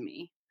done to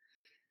me.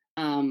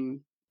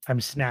 I'm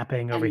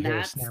snapping over And here.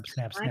 that's Snap,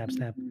 snap, kind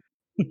snap, snap.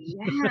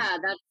 yeah,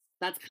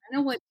 that's kind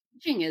of what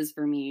teaching is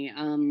for me.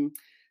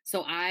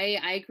 So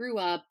I grew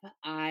up.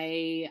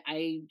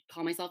 I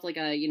call myself like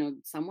a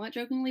somewhat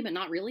jokingly, but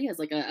not really, as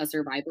like a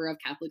survivor of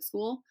Catholic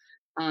school.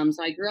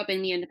 So I grew up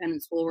in the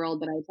independent school world,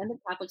 but I attended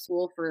Catholic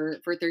school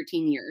for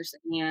 13 years,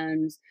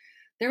 and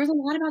there was a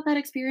lot about that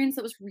experience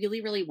that was really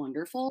really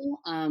wonderful.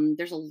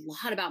 There's a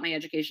lot about my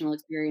educational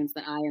experience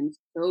that I am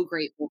so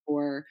grateful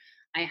for.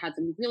 I had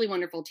some really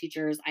wonderful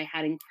teachers. I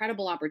had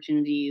incredible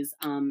opportunities,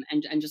 and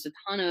just a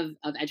ton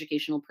of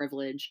educational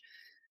privilege.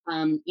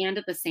 And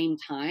at the same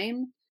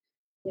time,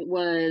 it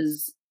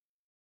was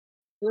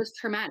it was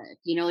traumatic.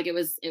 Like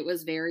it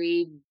was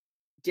very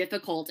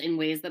difficult in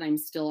ways that I'm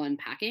still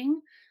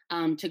unpacking.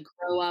 To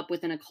grow up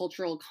within a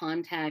cultural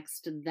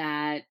context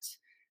that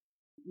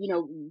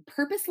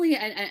purposely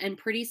and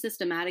pretty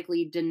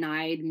systematically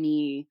denied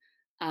me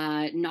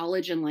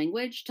knowledge and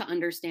language to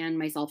understand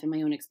myself and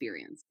my own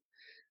experience.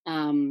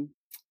 Um,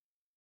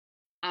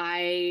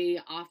 I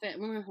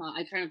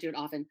try not to do it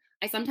often.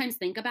 I sometimes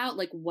think about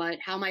like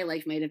how my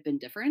life might have been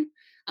different,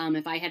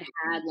 if I had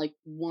had like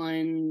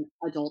one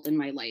adult in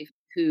my life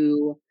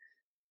who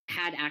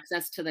had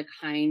access to the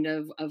kind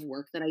of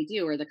work that I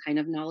do, or the kind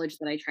of knowledge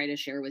that I try to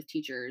share with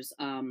teachers.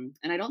 And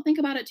I don't think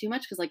about it too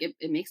much, because like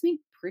it makes me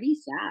pretty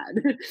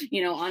sad,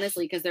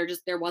 honestly, because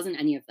there wasn't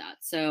any of that.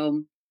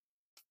 So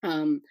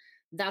um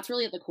that's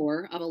really at the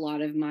core of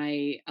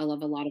I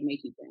love a lot of my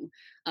teaching,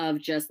 of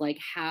just like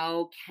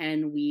how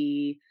can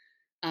we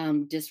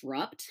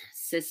disrupt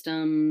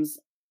systems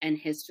and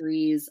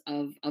histories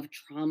of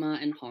trauma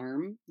and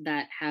harm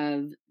that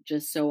have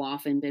just so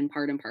often been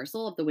part and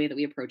parcel of the way that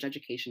we approach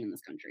education in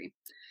this country.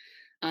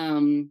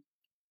 Um,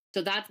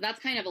 so that's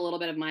kind of a little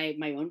bit of my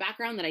own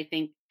background that I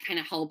think kind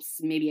of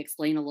helps maybe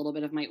explain a little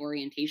bit of my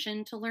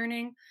orientation to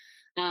learning.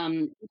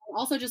 Um,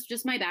 Also,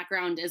 just my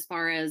background as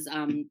far as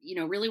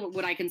really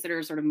what I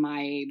consider sort of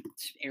my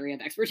area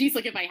of expertise.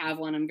 Like, if I have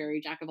one, I'm very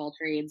jack of all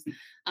trades.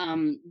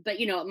 But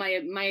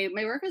my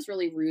work is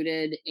really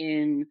rooted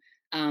in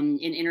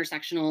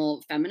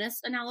intersectional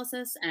feminist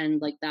analysis and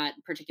like that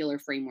particular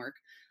framework.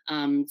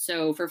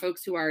 So for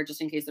folks who are,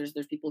 just in case there's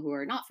people who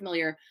are not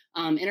familiar,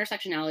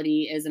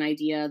 intersectionality is an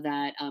idea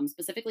that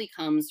specifically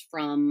comes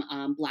from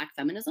Black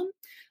feminism,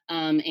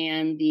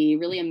 and the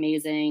really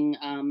amazing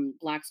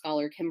Black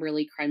scholar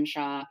Kimberly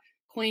Crenshaw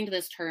coined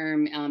this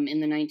term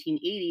in the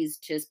 1980s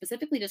to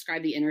specifically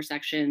describe the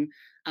intersection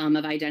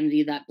of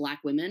identity that Black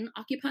women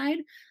occupied,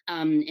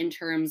 in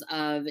terms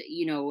of,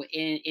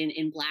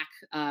 in Black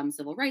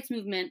civil rights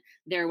movement,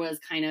 there was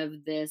kind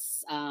of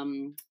this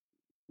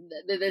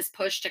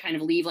push to kind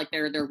of leave like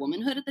their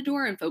womanhood at the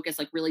door and focus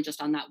like really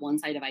just on that one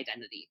side of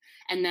identity.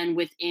 And then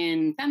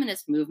within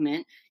feminist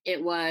movement,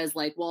 it was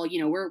like, well,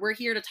 we're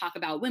here to talk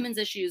about women's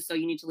issues, so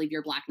you need to leave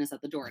your Blackness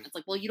at the door. And it's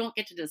like, well, you don't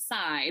get to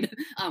decide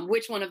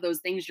which one of those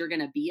things you're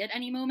going to be at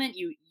any moment.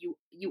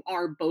 You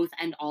are both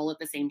and all at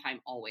the same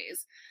time,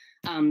 always.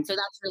 So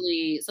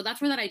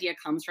that's where that idea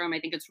comes from. I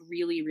think it's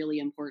really really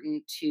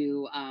important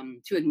to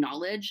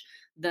acknowledge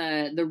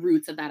the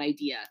roots of that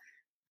idea.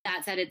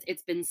 That said,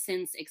 it's been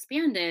since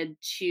expanded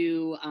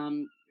to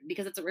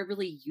because it's a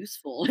really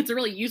useful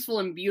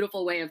and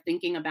beautiful way of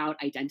thinking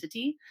about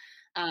identity.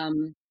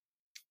 Um,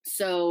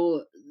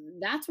 so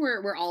that's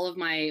where all of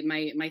my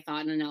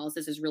thought and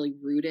analysis is really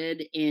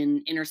rooted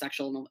in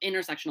intersectional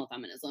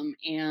feminism.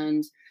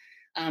 And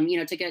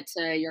to get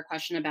to your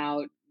question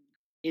about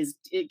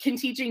can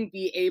teaching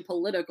be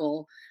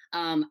apolitical,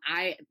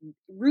 I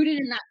rooted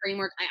in that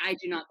framework, I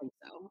do not think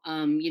so.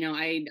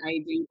 I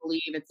do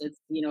believe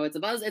it's a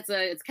buzz, it's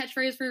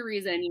catchphrase for a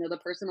reason. The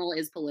personal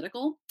is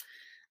political.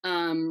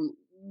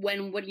 What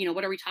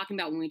are we talking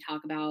about when we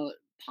talk about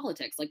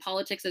politics? Like,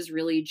 politics is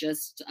really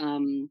just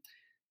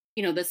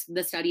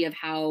the study of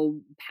how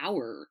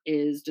power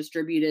is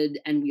distributed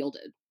and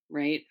wielded,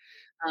 right?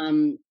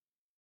 Um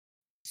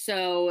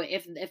so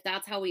if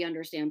that's how we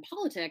understand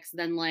politics,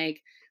 then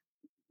like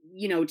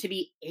to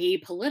be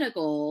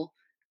apolitical,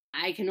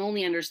 I can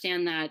only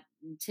understand that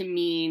to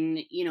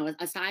mean,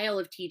 a style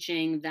of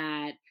teaching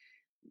that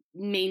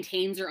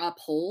maintains or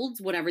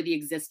upholds whatever the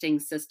existing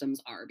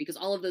systems are, because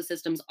all of those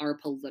systems are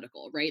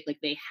political, right? Like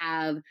they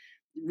have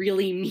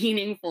really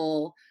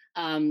meaningful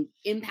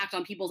impact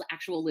on people's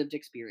actual lived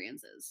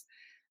experiences.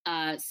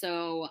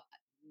 So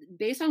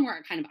based on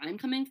where kind of I'm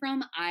coming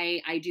from,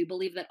 I do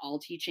believe that all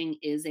teaching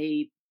is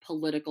a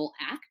political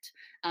act,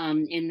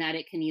 in that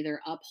it can either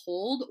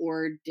uphold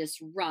or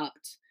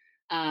disrupt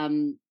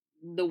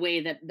the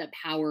way that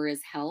power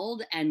is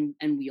held and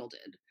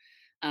wielded.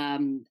 A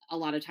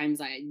lot of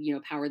times,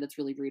 power that's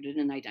really rooted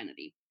in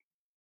identity.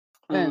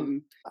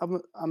 And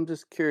Um, I'm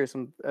just curious,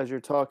 as you're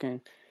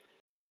talking,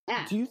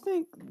 yeah. do you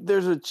think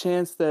there's a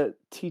chance that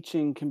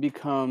teaching can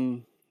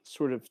become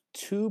sort of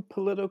too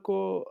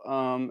political?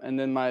 And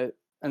then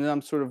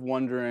I'm sort of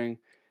wondering,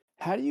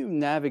 how do you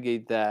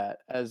navigate that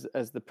as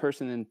the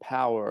person in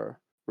power,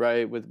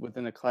 right,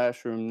 within a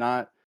classroom,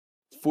 not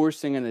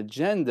forcing an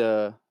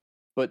agenda,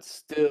 but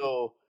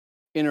still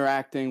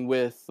interacting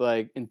with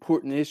like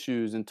important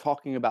issues and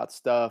talking about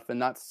stuff and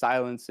not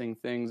silencing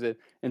things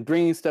and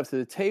bringing stuff to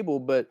the table,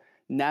 but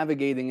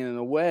navigating it in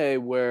a way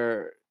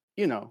where,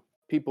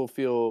 people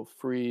feel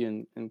free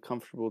and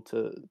comfortable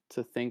to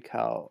think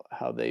how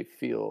they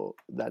feel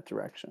that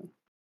direction.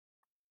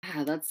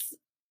 Yeah,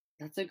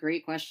 that's a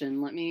great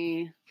question. Let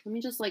me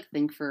just like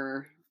think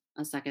for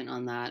a second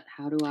on that.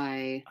 How do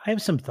I? I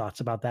have some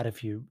thoughts about that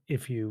if you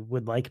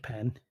would like,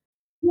 Penn.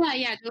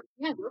 Yeah, go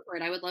for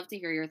it. I would love to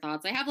hear your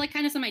thoughts. I have like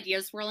kind of some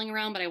ideas swirling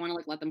around, but I want to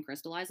like let them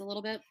crystallize a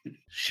little bit.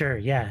 Sure,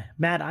 yeah.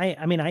 Matt,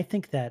 I mean, I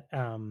think that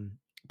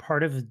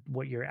part of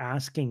what you're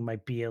asking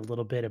might be a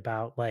little bit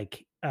about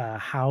like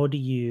how do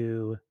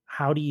you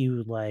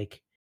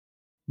like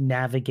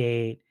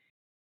navigate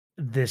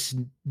this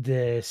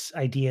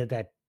idea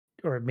that,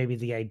 or maybe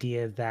the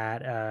idea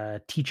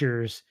that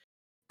teachers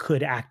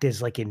could act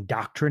as like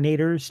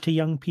indoctrinators to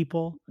young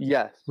people,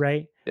 Yes.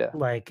 right? Yeah.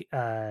 Like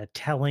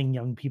telling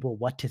young people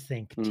what to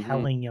think,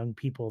 telling young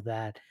people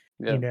that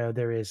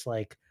there is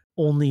like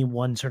only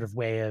one sort of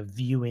way of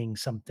viewing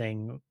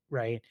something,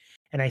 right?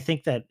 And I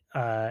think that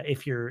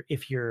if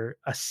you're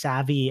a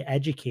savvy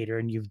educator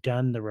and you've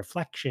done the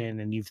reflection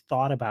and you've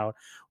thought about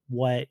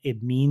what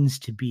it means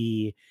to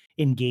be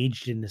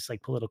engaged in this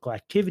like political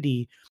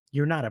activity,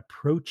 you're not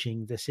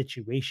approaching the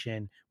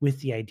situation with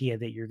the idea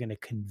that you're going to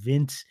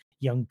convince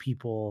young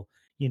people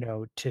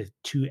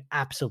to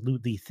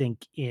absolutely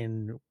think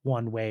in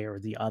one way or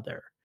the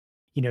other.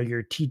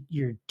 You're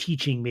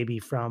teaching maybe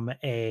from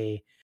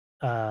a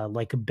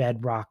like a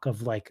bedrock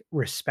of like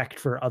respect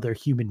for other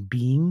human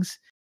beings,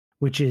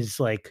 which is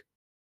like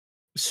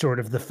sort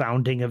of the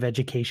founding of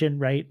education,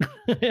 right?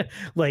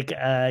 Like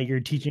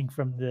you're teaching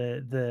from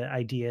the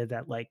idea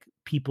that like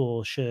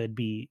people should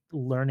be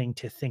learning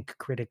to think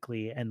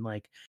critically and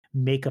like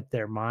make up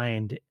their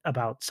mind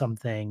about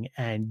something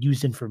and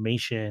use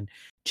information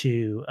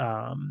to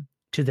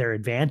their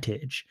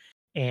advantage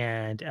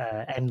and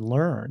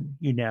learn,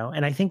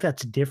 and I think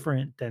that's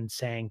different than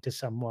saying to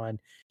someone,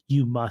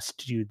 you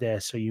must do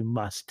this or you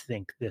must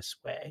think this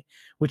way,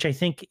 which I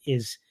think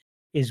is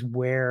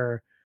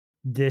where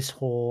this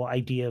whole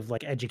idea of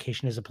like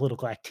education as a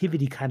political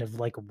activity kind of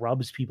like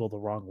rubs people the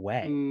wrong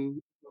way.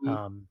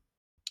 Mm-hmm.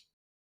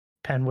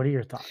 Penn, what are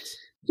your thoughts?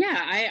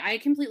 Yeah, I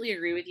completely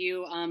agree with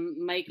you.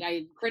 Mike,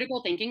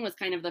 critical thinking was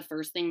kind of the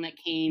first thing that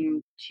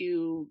came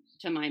to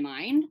my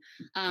mind.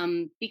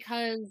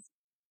 Because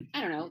I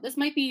don't know, this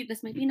might be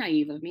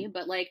naive of me,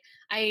 but like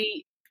I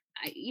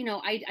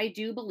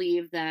do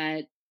believe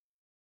that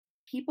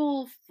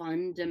people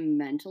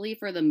fundamentally,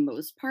 for the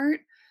most part,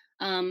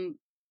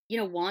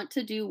 want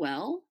to do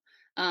well.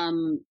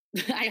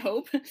 I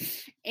hope.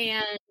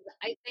 And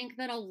I think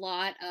that a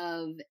lot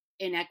of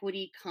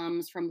inequity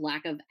comes from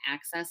lack of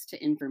access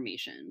to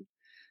information.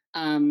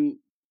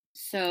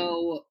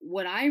 So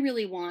what I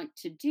really want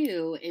to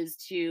do is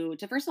to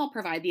first of all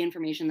provide the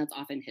information that's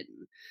often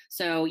hidden.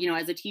 So,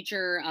 as a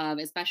teacher of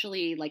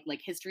especially like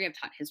history, I've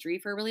taught history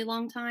for a really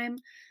long time.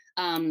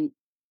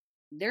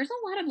 There's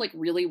a lot of like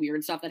really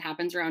weird stuff that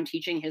happens around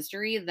teaching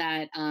history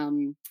that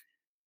I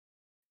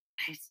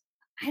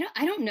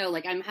don't know,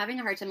 like I'm having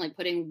a hard time like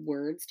putting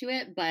words to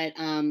it, but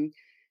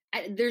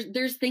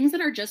there's things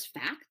that are just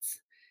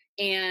facts,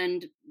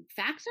 and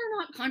facts are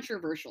not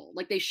controversial,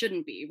 like they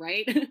shouldn't be,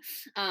 right?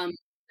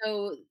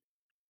 So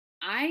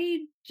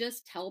I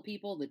just tell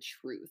people the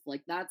truth.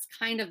 Like that's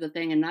kind of the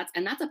thing. And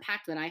that's a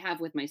pact that I have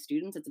with my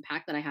students. It's a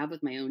pact that I have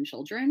with my own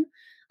children.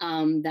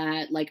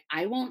 That like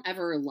I won't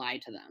ever lie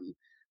to them.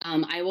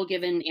 I will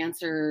give an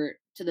answer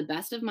to the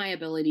best of my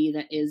ability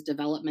that is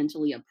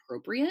developmentally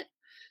appropriate.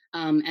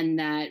 And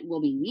that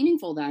will be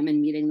meaningful to them and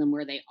meeting them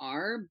where they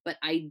are. But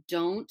I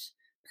don't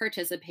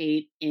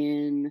participate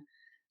in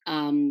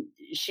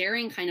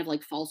sharing kind of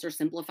like false or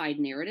simplified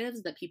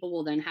narratives that people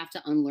will then have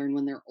to unlearn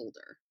when they're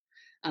older.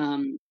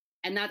 And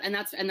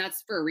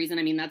that's for a reason.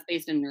 I mean, that's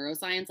based in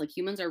neuroscience. Like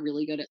humans are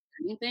really good at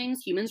learning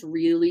things. Humans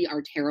really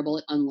are terrible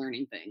at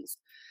unlearning things.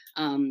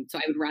 So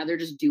I would rather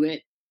just do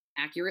it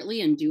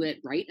accurately and do it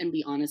right and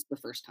be honest the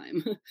first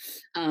time.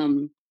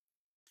 um,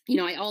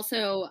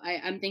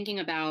 I'm thinking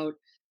about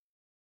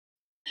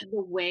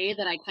the way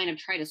that I kind of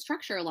try to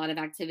structure a lot of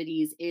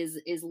activities is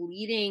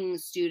leading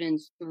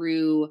students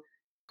through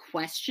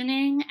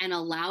questioning and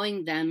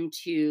allowing them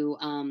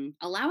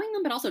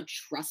but also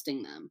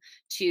trusting them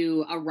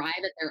to arrive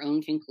at their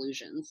own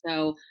conclusions.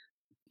 So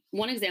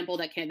one example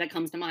that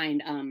comes to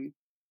mind,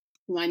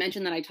 well, I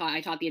mentioned that I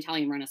taught the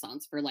Italian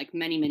Renaissance for like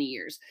many, many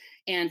years.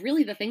 And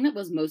really the thing that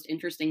was most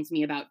interesting to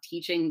me about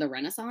teaching the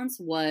Renaissance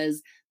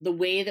was the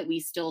way that we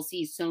still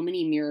see so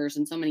many mirrors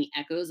and so many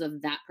echoes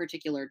of that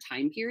particular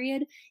time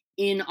period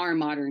in our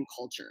modern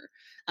culture.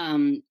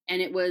 And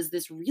it was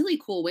this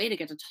really cool way to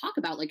get to talk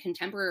about like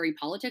contemporary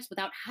politics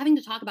without having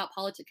to talk about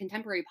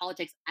contemporary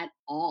politics at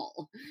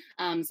all.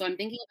 So I'm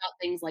thinking about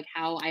things like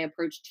how I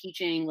approach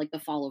teaching like the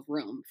fall of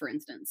Rome, for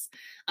instance.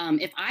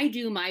 If I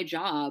do my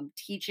job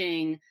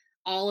teaching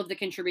all of the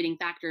contributing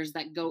factors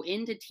that go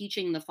into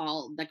teaching like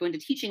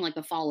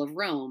the fall of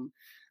Rome,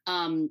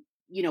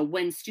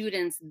 when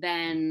students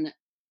then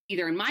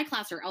either in my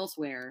class or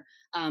elsewhere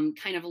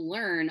kind of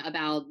learn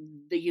about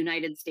the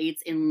United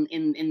States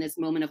in this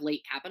moment of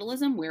late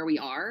capitalism where we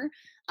are,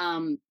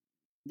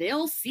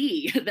 they'll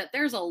see that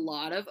there's a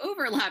lot of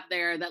overlap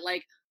there, that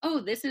like, oh,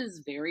 this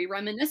is very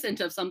reminiscent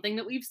of something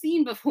that we've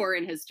seen before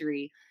in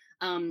history.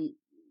 And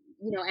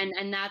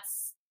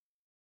that's,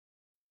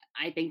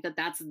 I think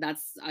that's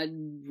a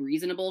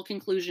reasonable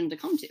conclusion to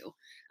come to.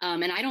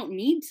 And I don't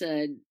need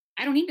to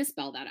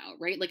spell that out,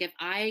 right? Like if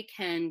I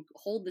can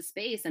hold the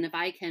space and if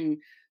I can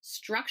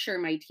structure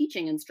my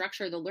teaching and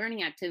structure the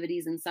learning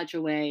activities in such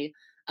a way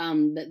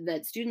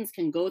that students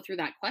can go through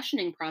that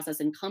questioning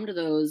process and come to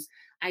those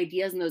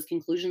ideas and those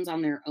conclusions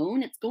on their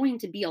own, it's going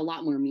to be a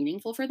lot more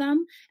meaningful for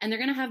them. And they're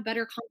going to have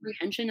better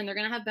comprehension and they're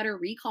going to have better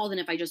recall than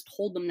if I just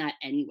told them that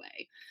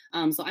anyway.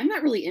 So I'm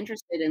not really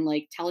interested in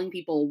like telling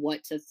people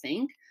what to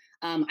think.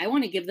 I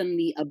want to give them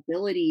the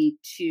ability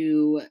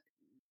to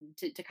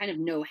kind of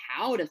know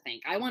how to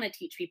think. I want to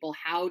teach people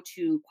how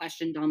to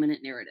question dominant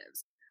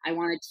narratives. I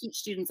want to teach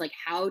students like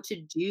how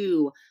to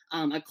do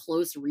a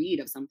close read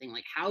of something.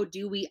 Like how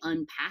do we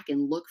unpack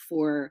and look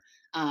for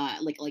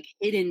like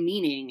hidden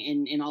meaning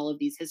in all of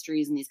these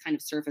histories and these kind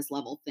of surface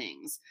level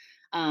things.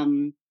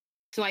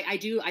 So I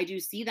do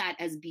see that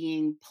as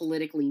being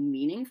politically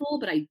meaningful,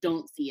 but I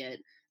don't see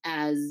it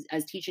as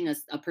teaching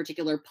us a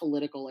particular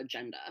political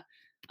agenda.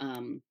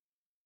 And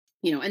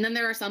then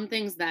there are some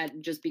things that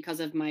just because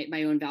of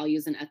my own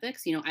values and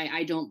ethics,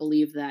 I don't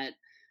believe that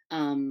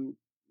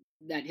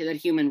that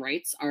human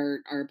rights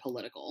are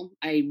political.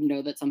 I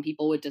know that some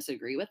people would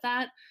disagree with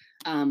that,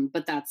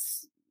 but that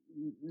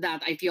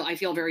I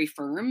feel very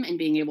firm in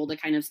being able to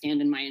kind of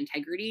stand in my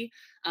integrity,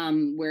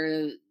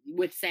 where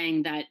with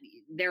saying that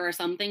there are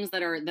some things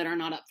that are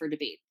not up for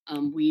debate.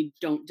 We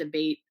don't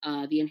debate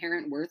the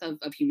inherent worth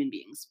of human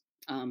beings.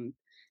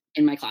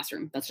 In my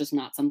classroom, that's just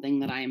not something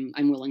that I'm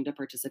willing to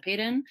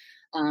participate in,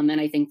 and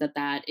I think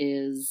that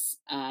is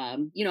a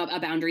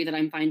boundary that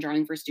I'm fine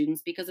drawing for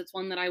students because it's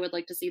one that I would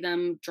like to see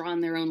them draw in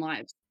their own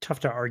lives.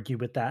 Tough to argue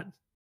with that,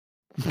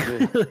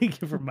 like,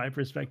 from my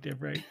perspective,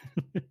 right?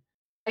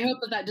 I hope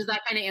that does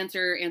that kind of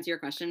answer your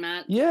question,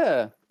 Matt.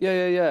 Yeah,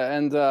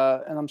 and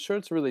I'm sure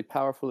it's a really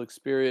powerful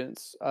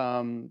experience,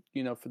 for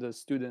the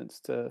students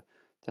to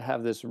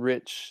have this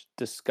rich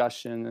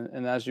discussion.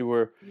 And as you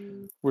were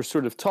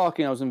sort of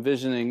talking, I was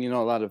envisioning,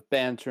 a lot of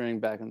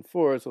bantering back and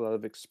forth, a lot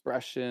of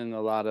expression,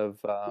 a lot of,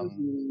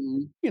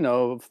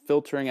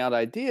 filtering out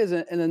ideas.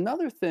 And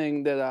another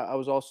thing that I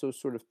was also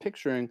sort of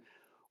picturing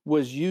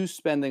was you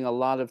spending a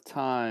lot of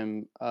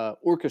time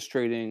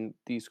orchestrating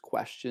these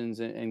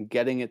questions and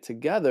getting it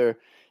together.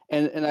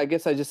 And I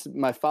guess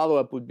my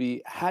follow-up would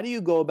be, how do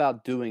you go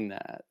about doing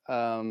that?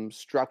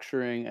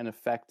 Structuring an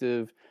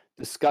effective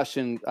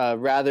discussion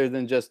rather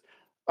than just,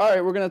 all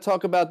right, we're going to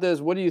talk about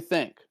this. What do you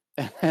think?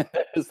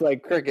 It's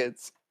like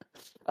crickets.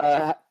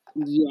 Yeah.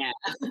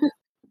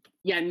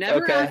 Yeah,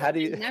 never.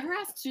 Okay, never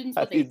ask students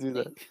what they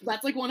think.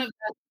 That's like one of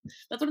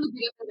the biggest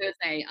things I would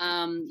say.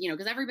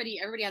 Because everybody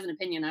has an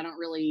opinion. I don't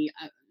really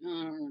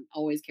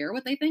always care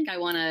what they think. I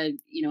want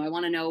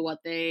to know what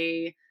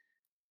they've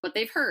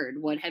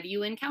heard. What have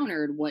you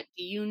encountered? What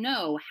do you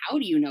know? How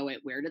do you know it?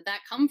 Where did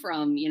that come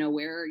from?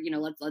 Where,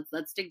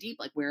 let's dig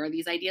deep. Like, where are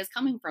these ideas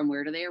coming from?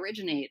 Where do they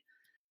originate?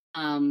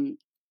 So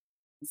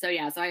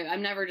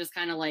I'm never just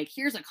kind of like,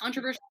 here's a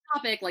controversial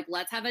topic. Like,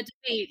 let's have a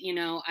debate.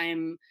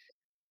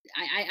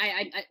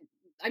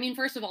 I mean,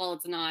 first of all,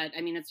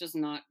 it's just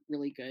not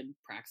really good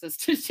praxis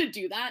to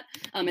do that.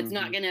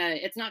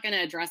 It's not gonna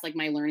address like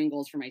my learning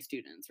goals for my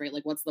students, right?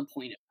 Like, what's the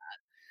point of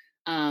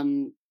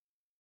that?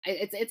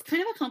 It's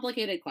kind of a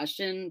complicated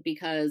question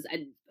because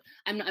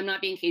I'm not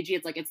being cagey.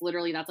 It's like, it's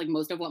literally, that's like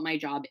most of what my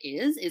job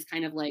is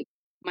kind of like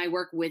my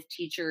work with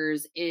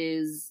teachers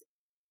is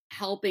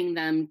helping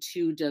them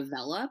to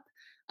develop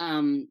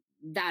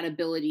that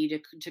ability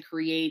to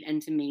create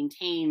and to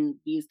maintain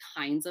these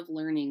kinds of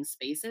learning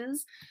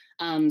spaces.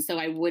 So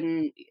I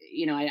wouldn't,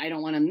 I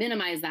don't want to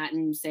minimize that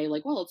and say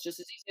like, well, it's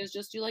just as easy as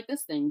just do like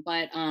this thing.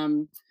 But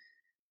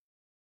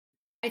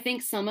I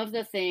think some of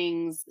the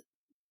things,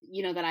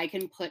 that I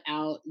can put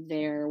out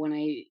there when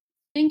I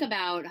think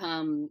about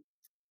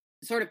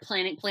sort of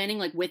planning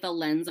like with a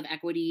lens of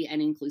equity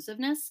and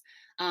inclusiveness,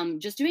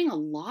 just doing a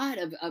lot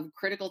of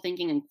critical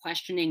thinking and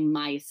questioning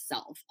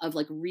myself, of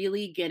like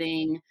really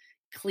getting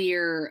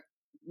clear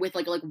with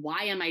like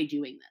why am I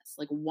doing this,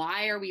 like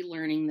why are we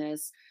learning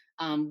this,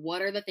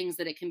 what are the things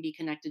that it can be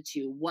connected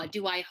to, what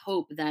do I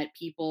hope that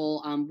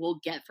people will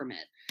get from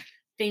it,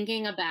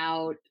 thinking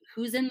about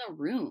who's in the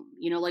room,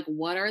 like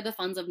what are the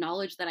funds of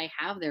knowledge that I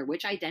have there,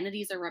 which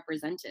identities are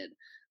represented,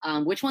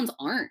 which ones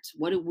aren't,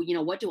 what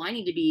do I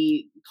need to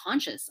be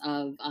conscious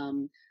of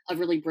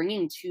really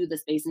bringing to the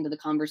space, into the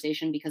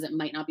conversation, because it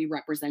might not be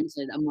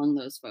represented among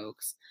those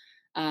folks.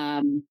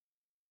 um,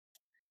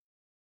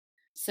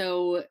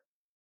 so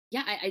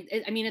yeah,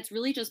 I mean, it's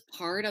really just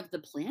part of the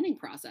planning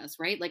process,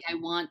 right? Like, I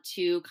want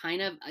to kind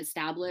of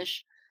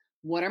establish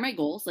what are my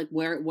goals, like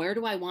where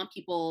do I want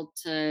people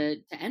to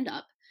end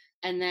up,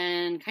 and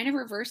then kind of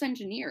reverse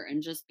engineer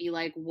and just be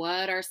like,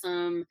 what are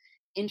some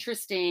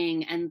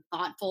interesting and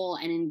thoughtful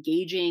and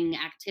engaging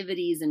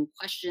activities and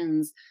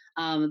questions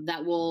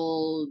that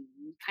will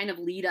kind of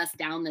lead us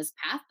down this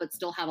path, but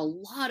still have a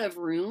lot of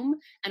room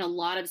and a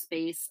lot of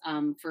space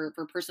for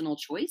personal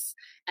choice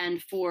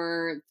and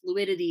for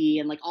fluidity,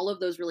 and like all of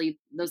those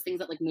things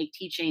that like make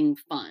teaching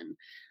fun.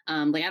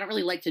 Like, I don't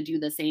really like to do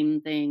the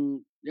same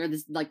thing, or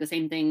the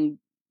same thing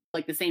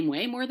like the same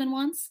way more than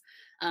once.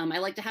 I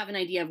like to have an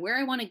idea of where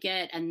I want to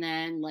get, and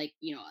then like,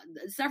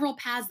 several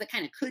paths that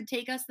kind of could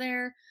take us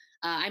there.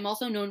 I'm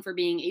also known for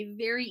being a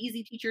very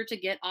easy teacher to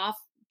get off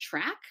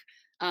track.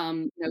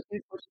 Huge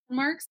quotation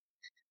marks,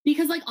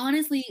 because like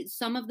honestly,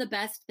 some of the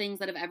best things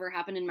that have ever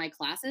happened in my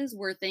classes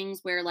were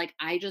things where like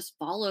I just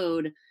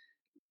followed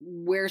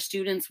where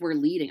students were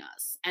leading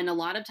us. And a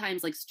lot of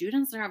times, like,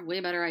 students have way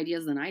better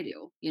ideas than I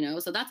do,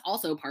 So that's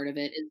also part of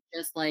it, is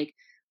just like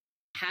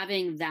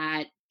having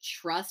that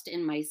trust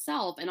in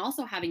myself, and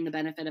also having the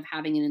benefit of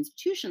having an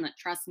institution that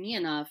trusts me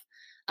enough,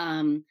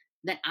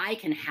 that I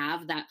can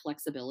have that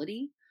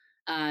flexibility,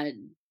 uh,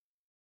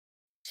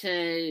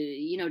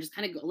 to, just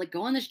kind of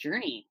go on this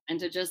journey, and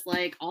to just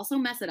like also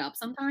mess it up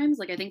sometimes.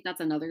 Like, I think that's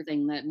another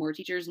thing that more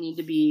teachers need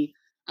to be,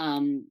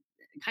 um,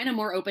 kind of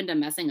more open to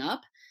messing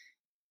up.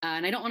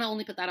 And I don't want to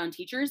only put that on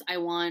teachers. I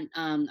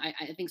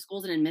think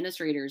schools and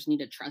administrators need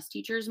to trust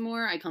teachers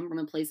more. I come from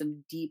a place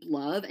of deep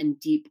love and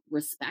deep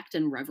respect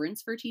and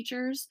reverence for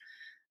teachers.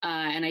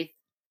 And I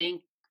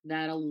think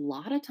that a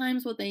lot of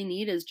times what they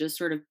need is just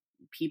sort of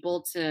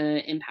people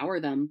to empower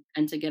them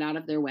and to get out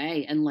of their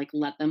way, and like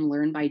let them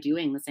learn by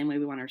doing, the same way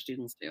we want our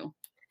students to.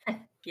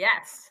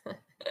 Yes.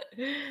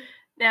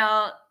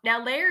 Now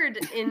layered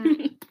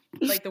in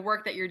like the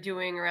work that you're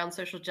doing around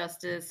social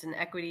justice and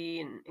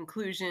equity and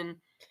inclusion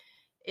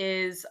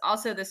is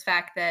also this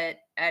fact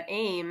that at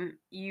AIM,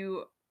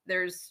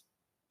 there's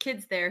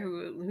kids there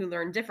who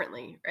learn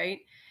differently, right?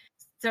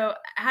 So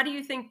how do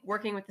you think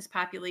working with this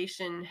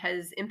population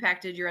has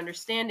impacted your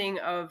understanding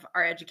of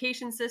our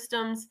education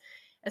systems,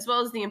 as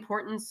well as the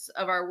importance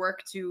of our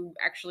work to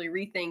actually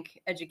rethink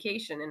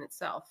education in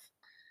itself?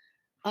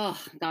 Oh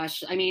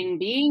gosh, I mean,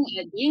 being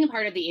a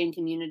part of the AIM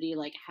community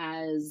like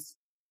has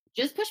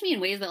just pushed me in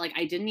ways that like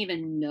I didn't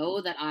even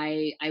know that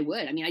I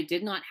would. I mean, I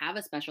did not have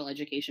a special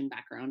education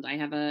background. I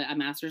have a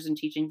master's in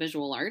teaching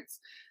visual arts,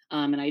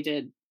 and I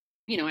did,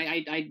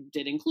 I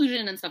did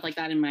inclusion and stuff like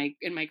that in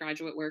my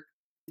graduate work,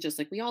 just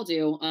like we all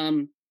do.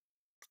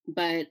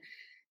 But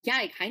yeah,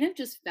 I kind of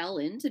just fell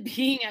into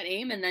being at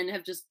AIM, and then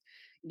have just,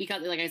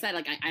 because like I said,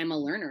 like I'm a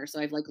learner,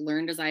 so I've like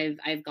learned as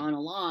I've gone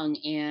along,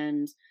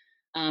 and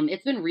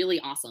it's been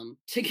really awesome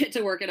to get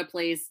to work at a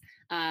place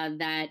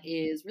that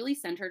is really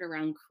centered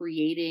around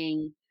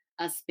creating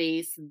a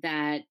space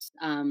that,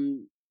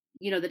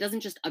 that doesn't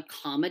just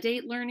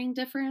accommodate learning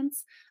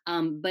difference,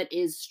 but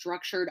is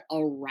structured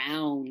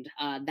around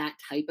that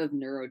type of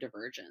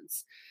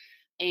neurodivergence.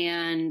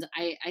 And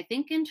I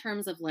think in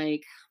terms of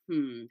like,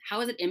 how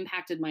has it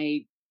impacted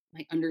my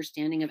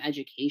understanding of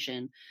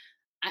education?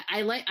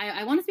 I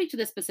want to speak to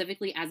this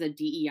specifically as a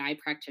DEI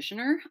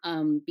practitioner,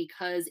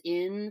 because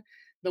in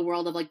the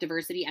world of like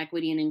diversity,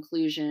 equity, and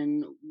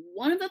inclusion,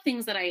 one of the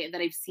things that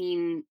I've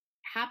seen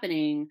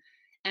happening,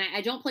 and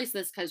I don't place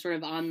this because sort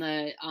of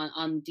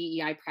on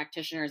DEI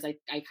practitioners.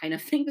 I kind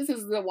of think this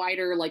is the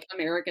wider like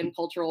American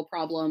cultural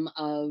problem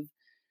of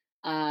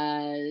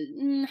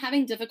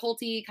having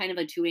difficulty kind of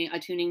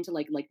attuning to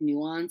like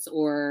nuance,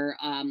 or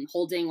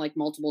holding like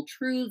multiple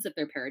truths if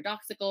they're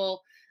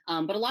paradoxical.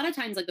 But a lot of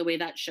times, like the way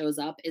that shows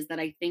up is that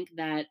I think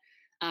that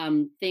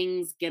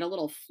things get a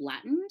little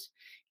flattened,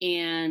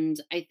 and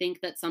I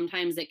think that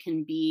sometimes it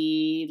can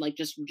be like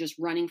just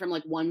running from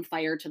like one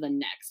fire to the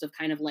next, of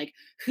kind of like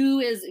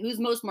who's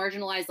most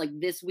marginalized like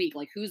this week,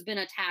 like who's been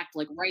attacked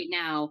like right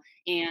now,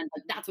 and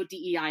like, that's what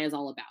DEI is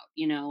all about.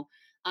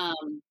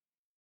 Um,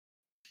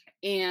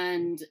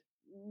 and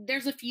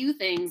there's a few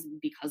things,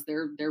 because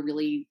they're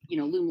really,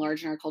 loom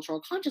large in our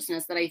cultural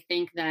consciousness, that I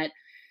think that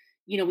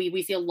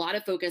we see a lot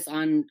of focus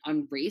on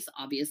race,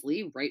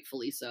 obviously,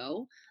 rightfully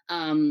so.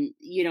 And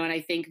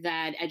I think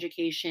that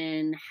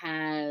education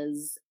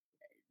has,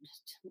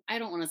 I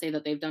don't want to say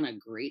that they've done a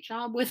great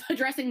job with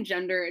addressing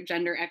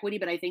gender equity,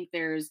 but I think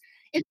it's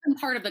been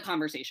part of the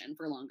conversation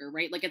for longer,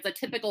 right? Like it's a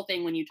typical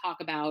thing when you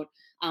talk about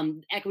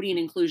equity and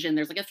inclusion.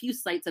 There's like a few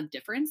sites of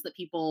difference that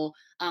people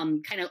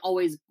kind of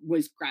always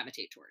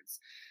gravitate towards,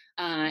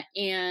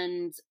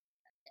 and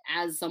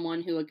as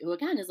someone who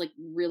again is like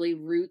really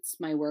roots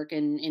my work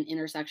in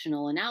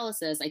intersectional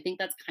analysis, I think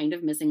that's kind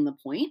of missing the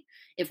point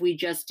if we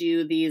just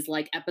do these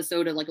like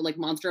episode of like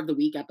Monster of the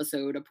Week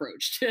episode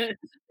approach to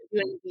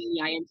doing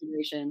DEI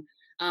integration.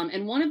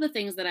 And one of the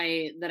things that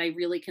I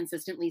really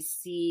consistently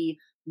see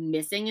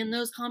missing in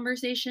those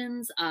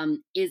conversations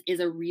is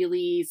a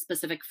really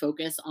specific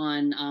focus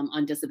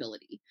on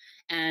disability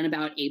and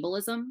about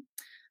ableism.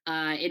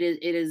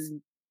 It is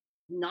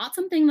not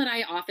something that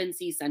I often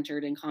see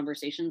centered in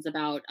conversations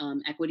about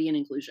equity and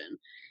inclusion.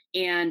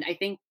 And I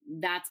think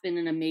that's been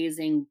an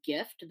amazing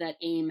gift that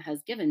AIM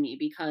has given me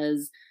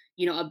because,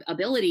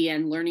 ability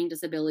and learning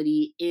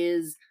disability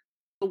is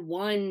the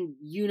one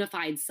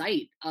unified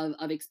site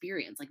of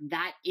experience. Like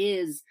that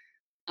is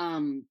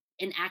an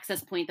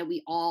access point that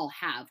we all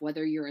have,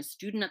 whether you're a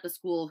student at the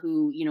school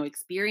who,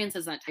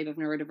 experiences that type of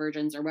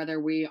neurodivergence, or whether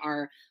we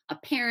are a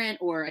parent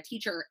or a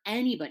teacher or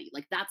anybody.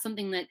 Like that's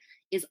something that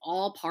is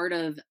all part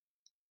of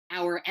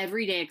our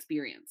everyday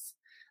experience.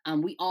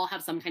 We all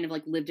have some kind of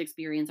like lived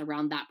experience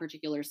around that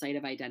particular site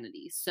of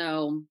identity.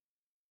 So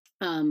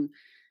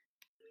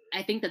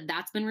I think that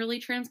that's been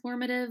really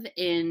transformative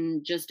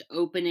in just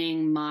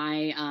opening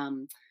my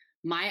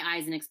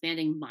eyes and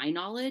expanding my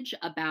knowledge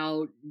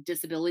about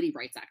disability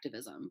rights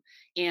activism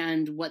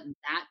and what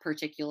that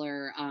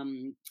particular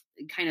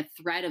kind of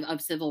thread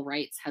of civil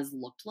rights has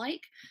looked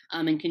like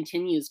and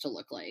continues to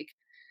look like.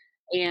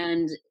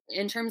 And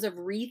in terms of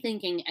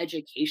rethinking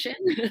education,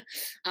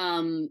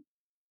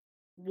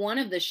 one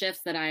of the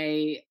shifts that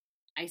I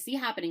see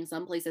happening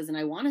some places, and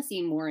I want to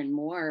see more and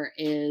more,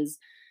 is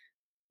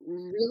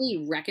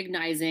really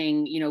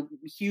recognizing,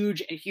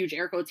 huge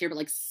air quotes here, but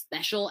like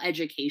special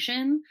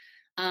education.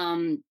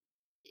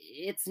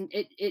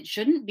 It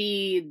shouldn't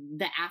be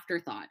the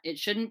afterthought. It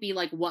shouldn't be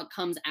like what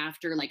comes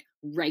after like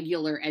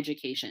regular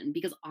education,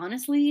 because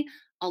honestly,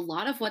 a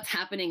lot of what's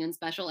happening in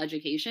special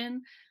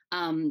education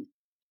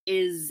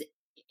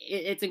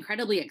it's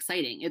incredibly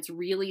exciting. It's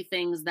really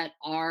things that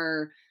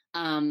are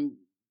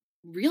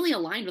really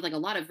aligned with like a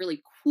lot of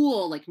really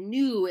cool, like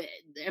new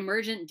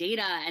emergent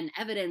data and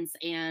evidence.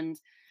 And,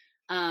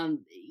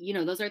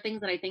 those are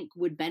things that I think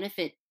would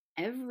benefit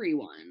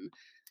everyone.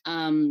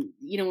 When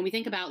we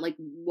think about like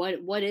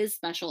what is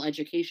special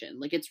education,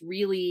 like it's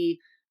really,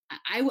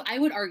 I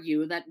would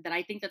argue that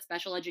I think that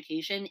special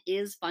education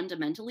is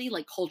fundamentally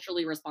like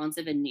culturally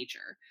responsive in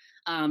nature.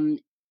 In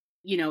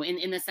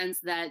the sense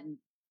that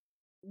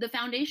the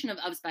foundation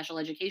of special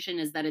education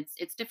is that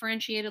it's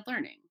differentiated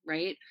learning,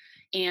 right?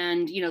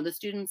 And the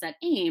students at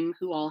AIM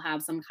who all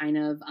have some kind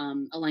of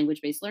a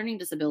language-based learning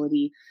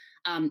disability,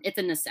 it's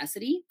a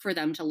necessity for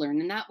them to learn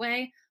in that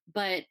way.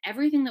 But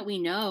everything that we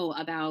know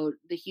about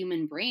the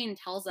human brain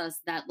tells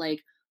us that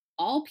like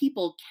all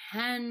people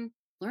can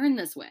learn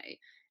this way.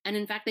 And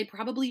in fact, they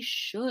probably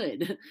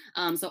should.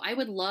 So I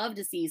would love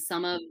to see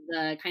some of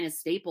the kind of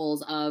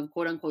staples of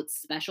quote unquote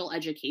special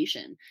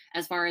education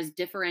as far as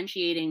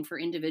differentiating for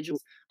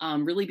individuals,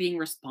 really being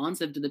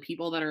responsive to the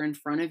people that are in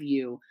front of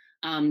you,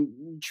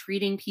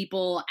 treating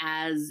people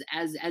as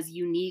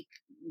unique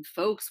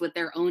folks with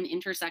their own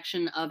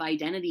intersection of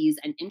identities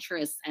and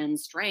interests and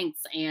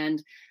strengths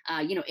and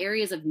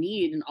areas of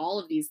need and all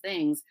of these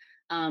things.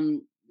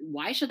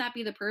 Why should that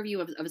be the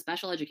purview of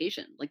special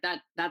education? Like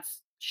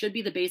that's should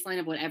be the baseline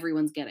of what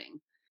everyone's getting.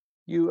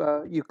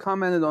 You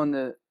commented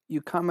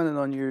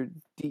on your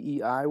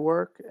DEI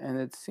work, and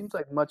it seems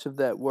like much of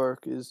that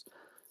work is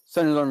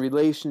centered on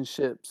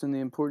relationships and the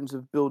importance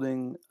of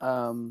building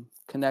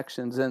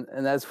connections. And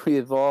as we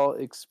have all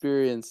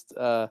experienced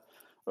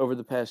over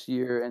the past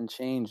year and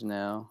change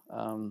now,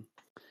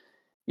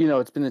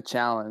 it's been a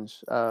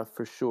challenge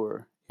for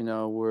sure.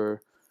 We're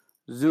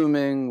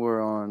Zooming,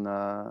 we're on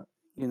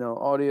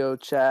audio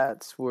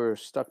chats, we're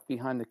stuck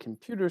behind the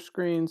computer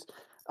screens.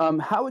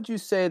 How would you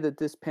say that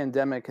this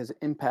pandemic has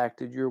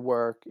impacted your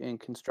work in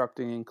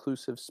constructing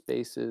inclusive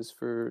spaces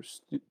for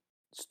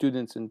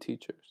students and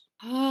teachers?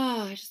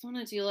 Oh, I just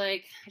want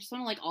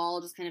to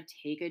all just kind of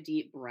take a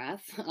deep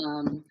breath.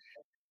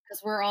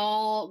 Because we're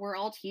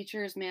all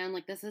teachers, man.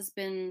 Like this has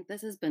been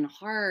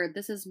hard.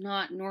 This is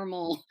not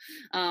normal.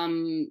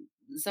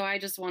 So I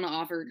just want to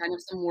offer kind of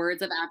some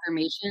words of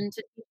affirmation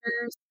to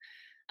teachers.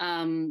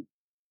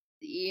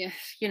 Yeah,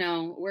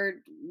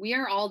 we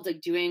are all like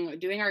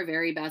doing our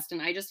very best,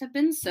 and I just have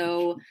been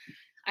so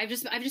I've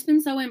just been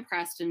so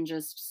impressed and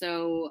just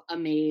so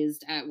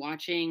amazed at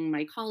watching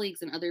my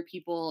colleagues and other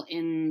people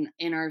in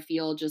our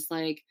field just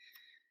like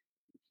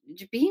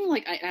being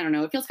like I don't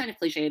know, it feels kind of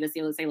cliche to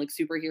say, let's say like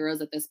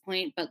superheroes at this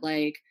point, but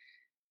like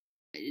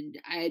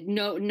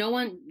no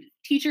one,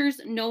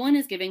 teachers, no one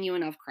is giving you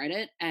enough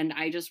credit. And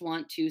I just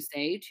want to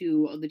say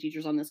to the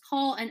teachers on this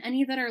call and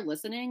any that are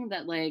listening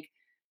that like,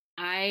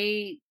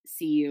 I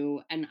see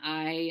you and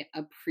I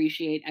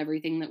appreciate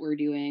everything that we're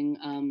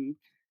doing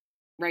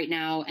right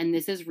now. And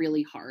this is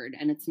really hard.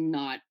 And it's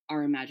not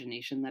our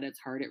imagination that it's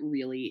hard. It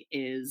really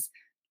is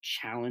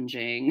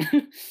challenging.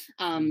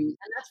 And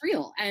that's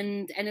real.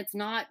 And it's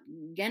not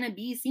gonna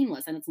be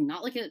seamless. And it's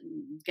not like it's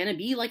gonna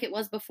be like it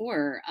was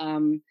before.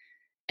 And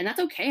that's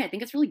okay. I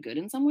think it's really good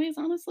in some ways,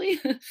 honestly.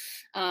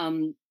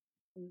 um,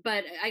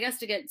 but I guess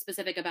to get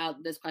specific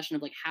about this question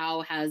of like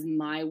how has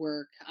my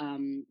work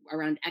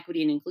around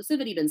equity and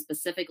inclusivity been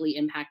specifically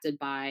impacted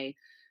by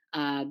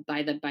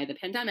the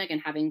pandemic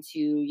and having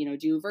to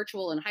do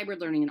virtual and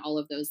hybrid learning and all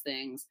of those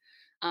things.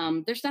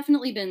 There's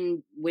definitely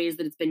been ways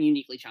that it's been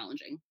uniquely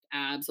challenging.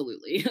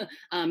 Absolutely.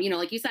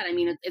 Like you said, I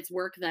mean, it's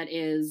work that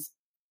is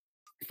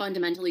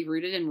fundamentally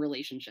rooted in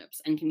relationships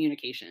and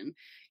communication,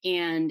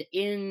 and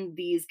in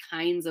these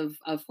kinds of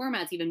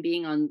formats, even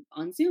being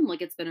on Zoom,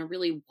 like it's been a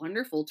really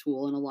wonderful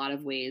tool in a lot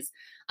of ways.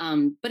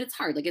 But it's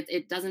hard. Like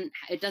it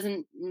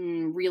doesn't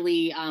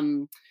really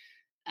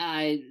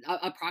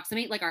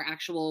approximate like our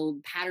actual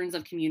patterns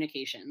of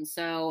communication.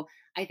 So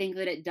I think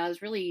that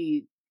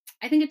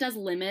I think it does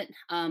limit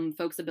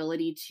folks'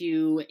 ability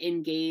to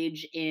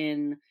engage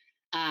in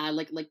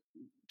like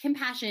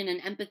compassion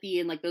and empathy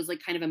and like those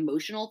like kind of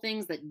emotional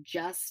things that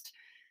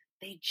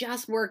they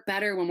just work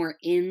better when we're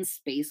in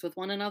space with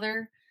one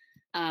another.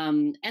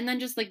 And then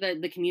just like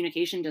the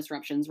communication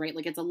disruptions, right?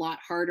 Like it's a lot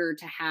harder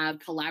to have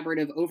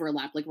collaborative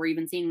overlap. Like we're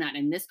even seeing that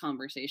in this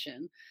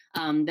conversation,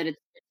 that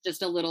it's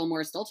just a little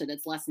more stilted.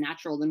 It's less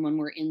natural than when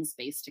we're in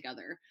space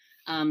together.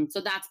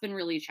 So that's been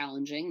really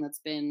challenging. That's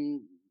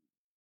been,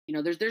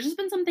 there's just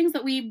been some things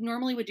that we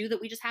normally would do that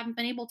we just haven't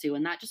been able to,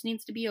 and that just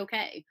needs to be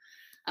okay.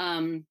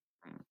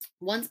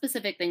 One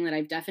specific thing that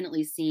I've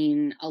definitely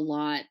seen a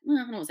lot, well,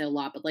 I don't want to say a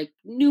lot, but like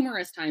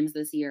numerous times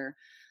this year,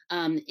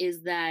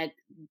 is that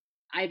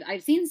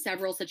I've seen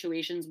several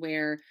situations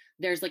where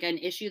there's like an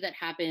issue that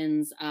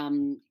happens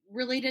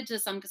related to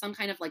some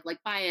kind of like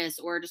bias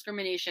or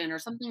discrimination or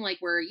something, like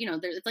where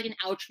it's like an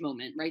ouch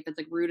moment, right? That's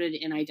like rooted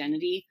in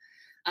identity.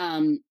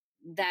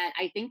 That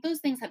I think those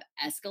things have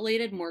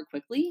escalated more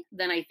quickly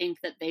than I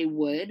think that they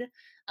would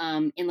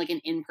in like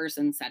an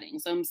in-person setting.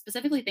 So I'm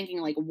specifically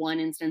thinking like one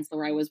instance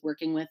where I was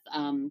working with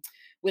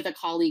a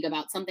colleague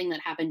about something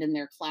that happened in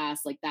their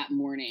class like that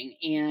morning,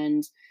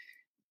 and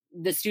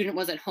the student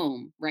was at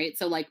home, right?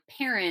 So like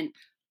parent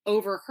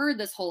overheard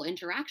this whole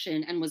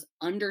interaction and was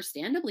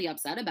understandably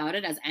upset about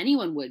it, as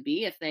anyone would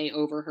be if they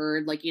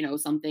overheard like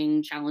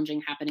something challenging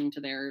happening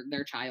to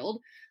their child.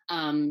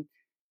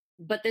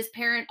 But this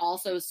parent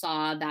also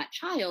saw that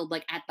child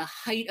like at the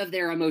height of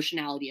their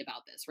emotionality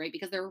about this, right?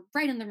 Because they're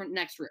right in the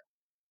next room.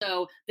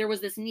 So there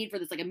was this need for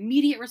this like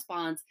immediate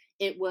response.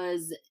 It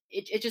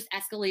just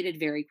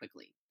escalated very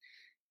quickly.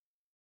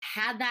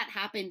 Had that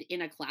happened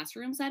in a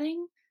classroom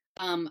setting,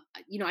 I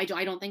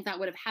don't think that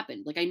would have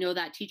happened. Like I know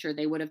that teacher,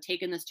 they would have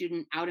taken the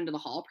student out into the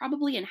hall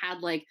probably and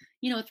had like,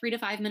 a 3 to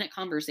 5 minute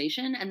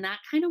conversation, and that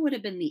kind of would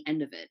have been the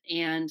end of it.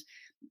 And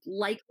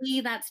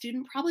likely that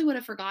student probably would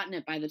have forgotten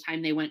it by the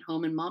time they went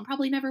home, and mom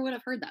probably never would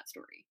have heard that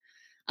story.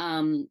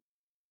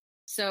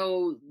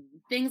 So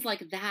things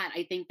like that,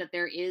 I think that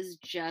there is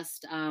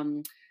just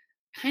kind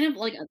of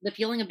like the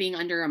feeling of being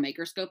under a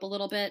microscope a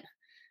little bit.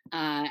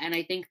 And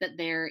I think that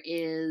there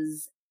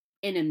is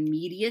an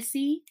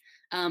immediacy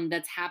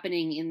that's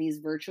happening in these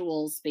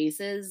virtual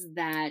spaces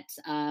that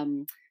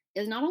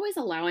is not always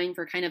allowing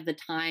for kind of the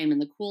time and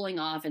the cooling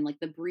off and like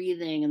the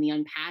breathing and the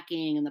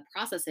unpacking and the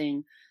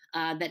processing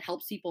that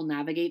helps people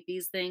navigate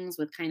these things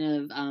with kind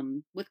of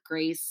with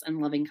grace and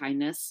loving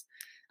kindness.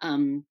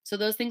 So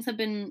those things have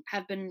been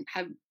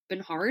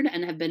hard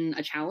and have been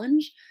a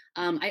challenge.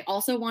 I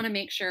also want to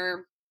make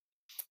sure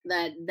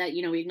that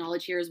we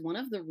acknowledge here is one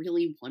of the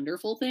really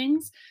wonderful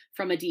things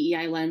from a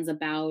DEI lens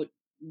about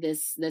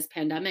this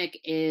pandemic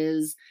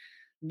is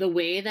the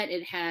way that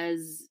it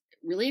has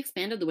really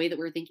expanded the way that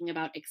we're thinking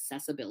about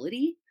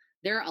accessibility.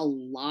 There are a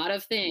lot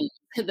of things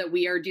that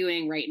we are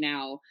doing right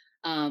now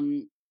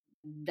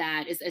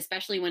that is,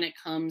 especially when it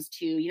comes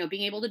to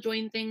being able to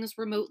join things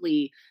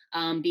remotely,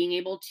 being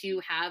able to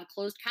have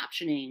closed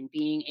captioning,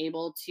 being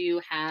able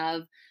to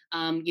have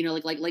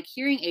like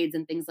hearing aids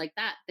and things like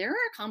that. There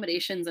are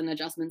accommodations and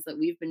adjustments that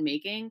we've been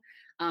making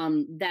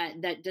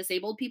that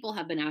disabled people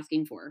have been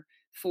asking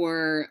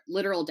for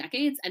literal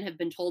decades and have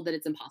been told that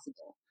it's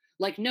impossible.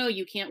 Like, no,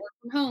 you can't work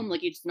from home.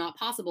 Like, it's not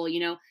possible,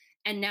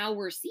 And now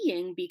we're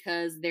seeing,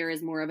 because there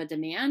is more of a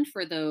demand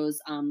for those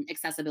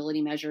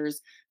accessibility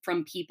measures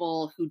from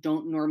people who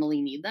don't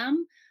normally need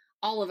them,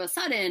 all of a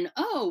sudden,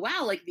 oh,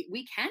 wow, like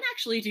we can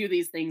actually do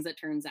these things, it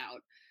turns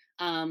out.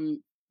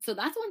 So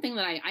that's one thing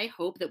that I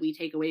hope that we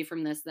take away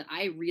from this, that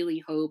I really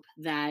hope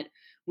that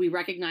we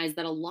recognize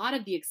that a lot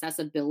of the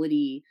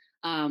accessibility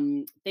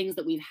things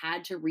that we've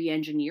had to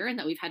re-engineer and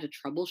that we've had to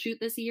troubleshoot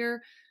this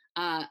year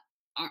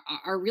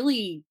are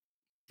really,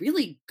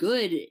 really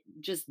good,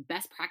 just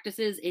best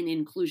practices in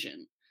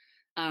inclusion.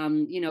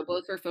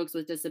 both for folks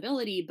with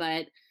disability,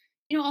 but,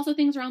 also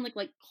things around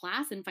like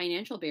class and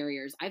financial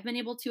barriers. I've been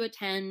able to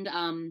attend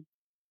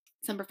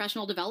some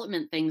professional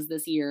development things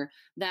this year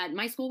that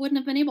my school wouldn't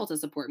have been able to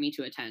support me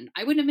to attend.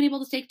 I wouldn't have been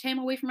able to take time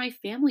away from my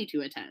family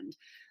to attend.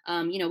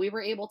 We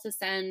were able to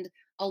send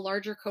a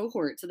larger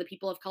cohort to the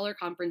People of Color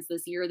Conference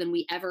this year than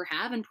we ever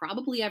have and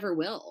probably ever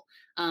will,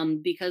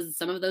 because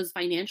some of those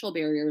financial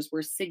barriers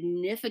were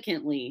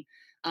significantly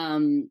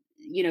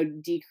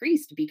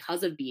decreased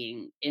because of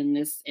being in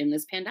this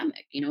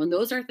pandemic, and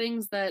those are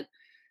things that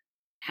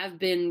have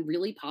been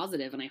really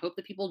positive, and I hope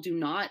that people do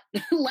not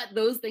let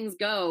those things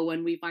go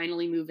when we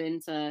finally move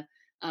into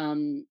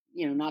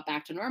not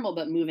back to normal,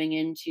 but moving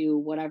into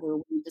whatever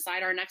we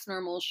decide our next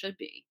normal should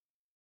be.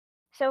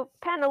 So,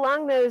 Penn,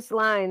 along those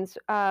lines,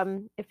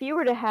 if you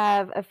were to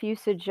have a few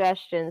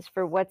suggestions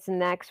for what's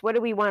next, what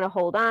do we want to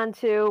hold on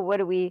to? What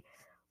do we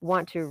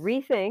want to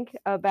rethink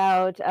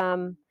about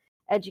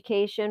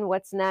education?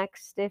 What's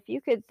next? If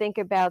you could think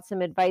about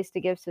some advice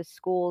to give to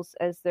schools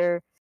as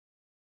they're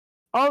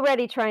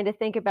already trying to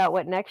think about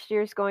what next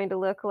year's going to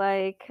look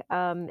like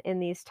in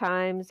these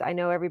times. I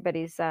know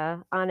everybody's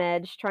on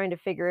edge trying to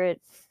figure it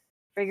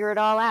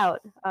all out.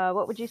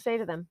 What would you say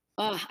to them?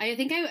 I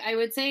think I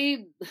would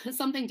say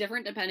something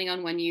different depending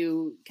on when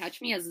you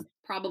catch me, as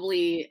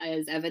probably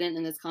as evident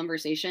in this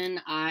conversation.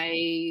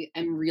 I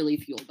am really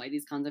fueled by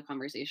these kinds of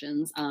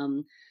conversations.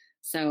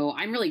 So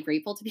I'm really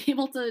grateful to be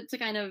able to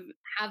kind of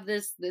have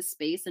this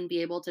space and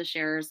be able to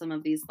share some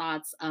of these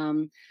thoughts.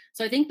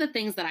 So I think the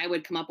things that I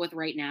would come up with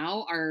right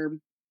now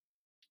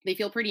they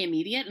feel pretty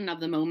immediate and of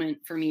the moment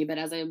for me. But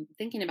as I'm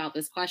thinking about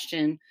this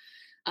question,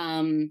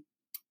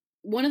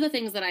 one of the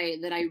things that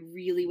I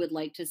really would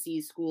like to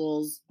see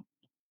schools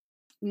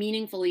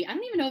meaningfully, I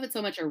don't even know if it's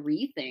so much a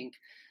rethink,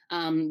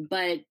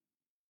 but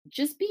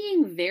just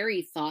being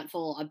very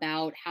thoughtful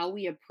about how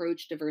we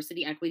approach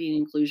diversity, equity, and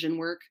inclusion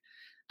work,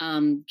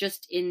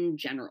 just in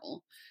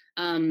general.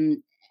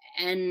 And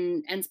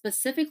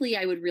specifically,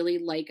 I would really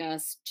like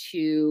us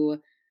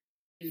to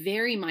be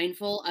very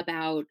mindful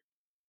about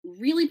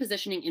really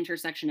positioning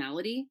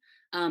intersectionality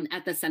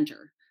at the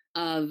center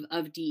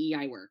of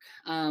DEI work.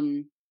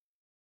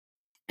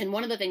 And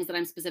one of the things that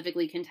I'm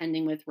specifically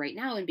contending with right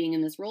now and being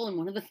in this role, and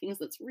one of the things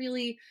that's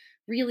really,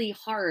 really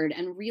hard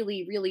and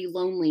really, really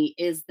lonely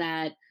is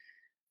that,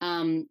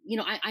 I'm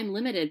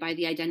limited by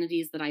the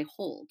identities that I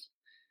hold.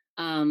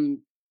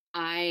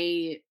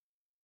 I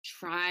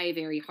try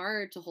very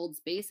hard to hold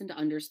space and to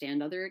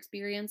understand other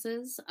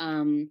experiences.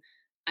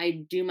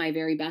 I do my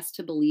very best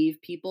to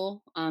believe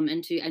people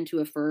and to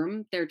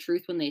affirm their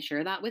truth when they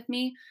share that with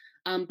me.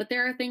 But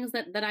there are things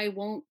that I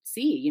won't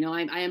see.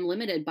 I am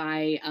limited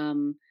by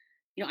I'm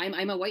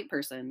a white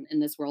person in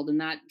this world, and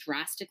that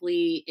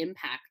drastically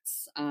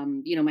impacts,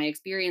 my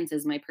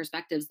experiences, my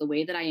perspectives, the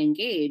way that I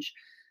engage.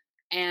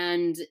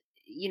 And,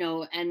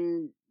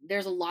 and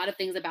there's a lot of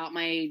things about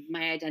my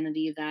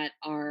identity that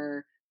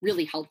are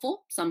really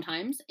helpful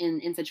sometimes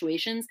in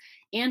situations.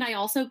 And I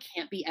also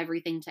can't be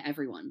everything to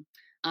everyone.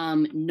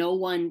 No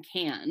one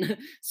can.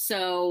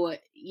 So,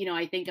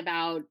 I think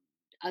about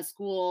a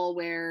school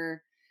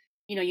where,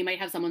 you might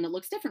have someone that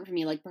looks different from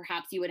me. Like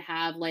perhaps you would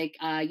have like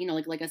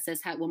a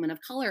cis het woman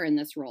of color in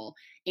this role.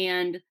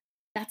 And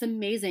that's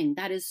amazing.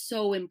 That is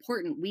so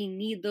important. We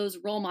need those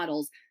role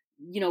models.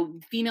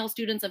 Female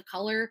students of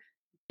color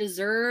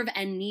deserve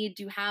and need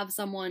to have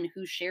someone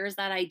who shares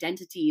that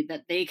identity,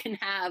 that they can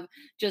have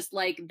just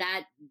like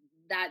that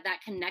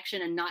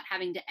connection and not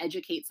having to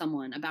educate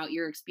someone about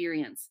your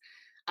experience.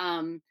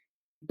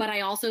 But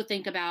I also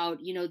think about,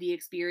 the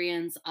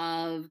experience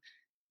of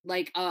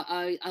like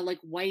a like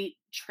white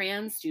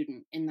trans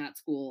student in that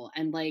school,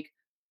 and like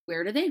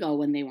where do they go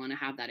when they want to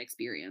have that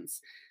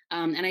experience?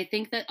 And I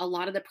think that a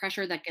lot of the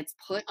pressure that gets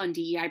put on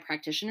DEI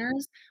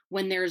practitioners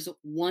when there's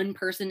one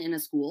person in a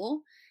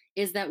school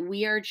is that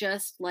we are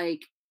just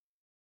like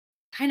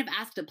kind of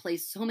asked to play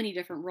so many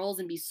different roles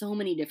and be so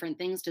many different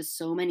things to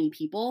so many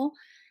people,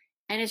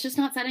 and it's just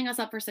not setting us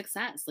up for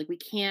success. Like we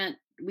can't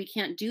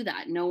do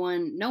that. No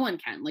one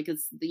can. Like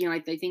it's I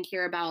think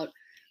here about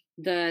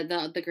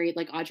the great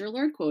like Audre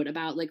Lorde quote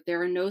about like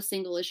there are no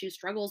single issue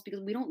struggles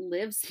because we don't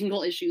live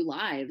single issue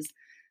lives.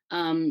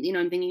 I'm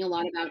thinking a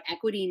lot about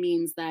equity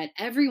means that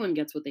everyone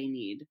gets what they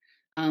need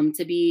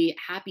to be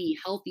happy,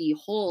 healthy,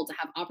 whole, to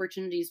have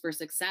opportunities for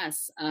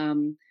success.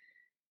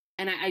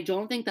 And I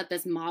don't think that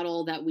this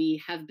model that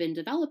we have been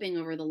developing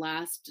over the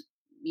last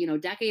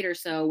decade or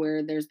so,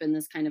 where there's been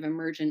this kind of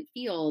emergent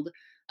field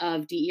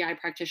of DEI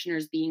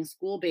practitioners being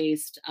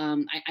school-based,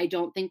 I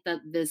don't think that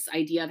this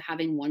idea of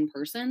having one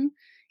person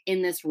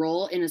in this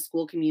role in a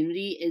school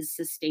community is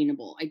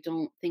sustainable. I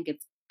don't think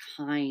it's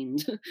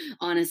kind,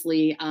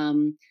 honestly.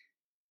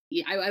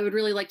 I would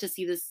really like to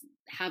see this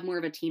have more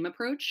of a team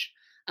approach,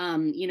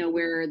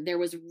 where there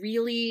was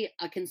really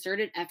a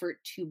concerted effort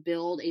to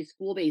build a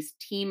school-based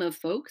team of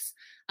folks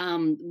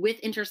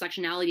with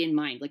intersectionality in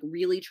mind, like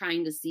really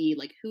trying to see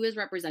like who is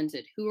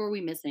represented, who are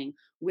we missing,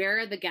 where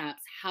are the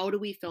gaps, how do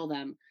we fill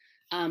them,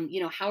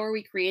 how are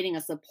we creating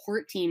a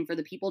support team for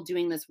the people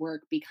doing this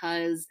work?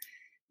 Because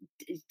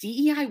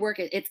DEI work,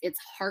 it's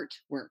heart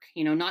work,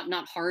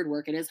 not hard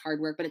work. It is hard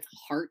work, but it's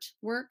heart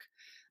work.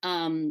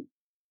 Um,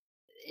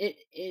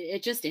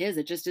 it just is.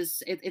 It just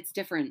is. It's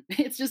different.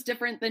 It's just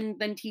different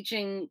than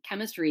teaching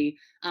chemistry.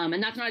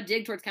 And that's not a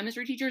dig towards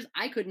chemistry teachers.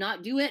 I could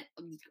not do it.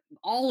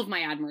 All of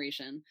my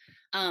admiration.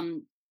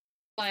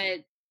 But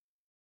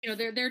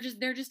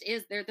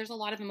there's a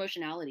lot of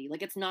emotionality.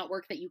 Like, it's not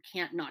work that you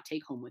can't not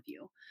take home with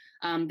you.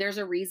 There's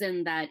a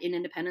reason that in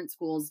independent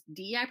schools,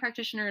 DEI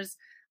practitioners,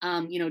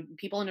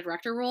 people in a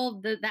director role,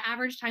 the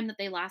average time that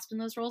they last in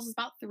those roles is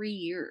about 3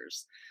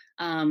 years.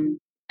 And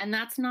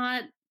that's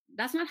not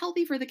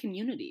healthy for the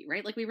community,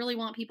 right? Like, we really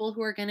want people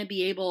who are going to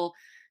be able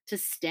to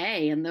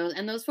stay, and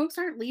those folks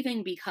aren't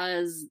leaving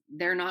because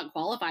they're not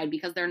qualified,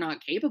 because they're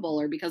not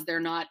capable, or because they're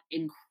not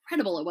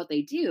incredible at what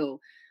they do.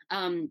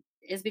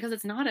 Is because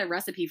it's not a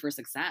recipe for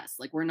success.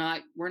 Like, we're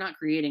not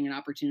creating an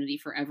opportunity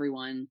for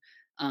everyone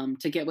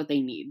to get what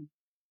they need.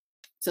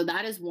 So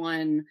that is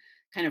one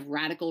kind of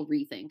radical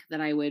rethink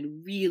that I would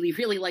really,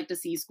 really like to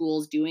see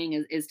schools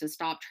doing, is to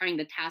stop trying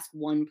to task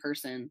one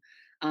person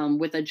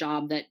with a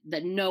job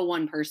that no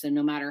one person,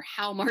 no matter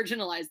how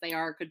marginalized they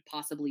are, could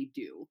possibly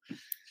do.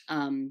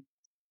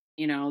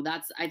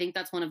 I think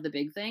that's one of the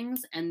big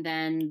things. And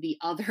then the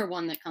other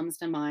one that comes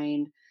to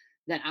mind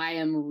that I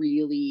am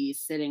really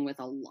sitting with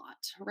a lot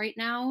right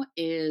now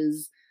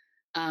is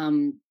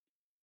I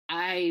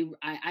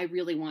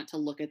really want to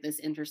look at this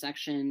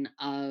intersection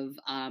of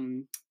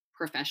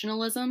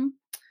professionalism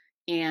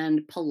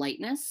and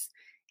politeness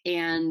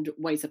and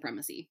white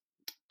supremacy.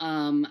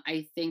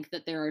 I think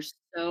that there are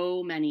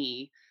so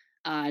many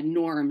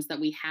norms that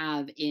we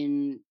have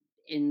in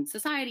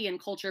society and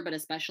culture, but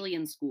especially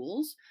in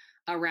schools,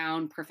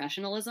 around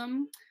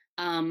professionalism,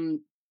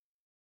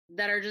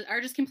 that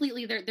are just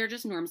completely, they're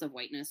just norms of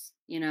whiteness,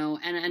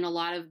 and a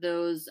lot of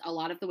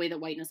the way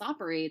that whiteness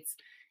operates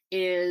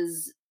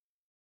is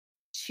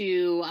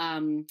to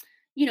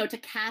to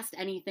cast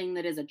anything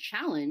that is a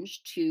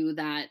challenge to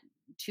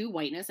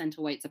whiteness and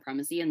to white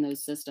supremacy and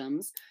those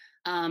systems,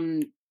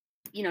 to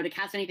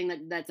cast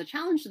anything that's a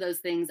challenge to those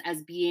things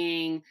as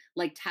being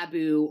like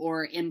taboo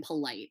or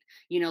impolite.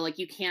 Like,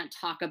 you can't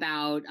talk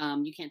about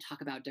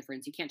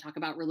difference. You can't talk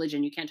about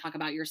religion. You can't talk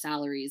about your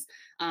salaries.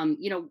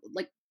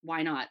 Like,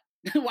 why not?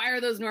 Why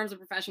are those norms of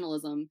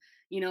professionalism?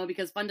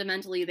 Because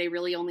fundamentally they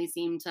really only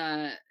seem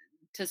to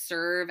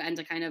serve and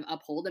to kind of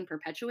uphold and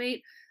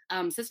perpetuate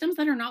systems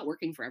that are not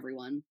working for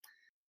everyone.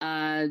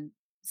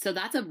 So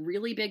that's a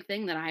really big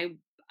thing that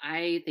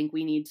I think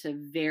we need to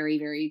very,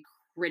 very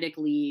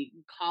critically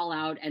call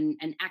out and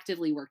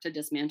actively work to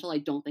dismantle. I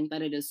don't think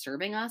that it is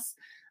serving us.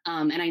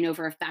 And I know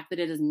for a fact that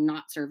it is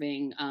not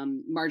serving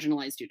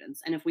marginalized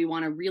students. And if we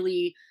want to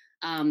really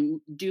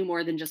do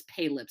more than just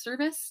pay lip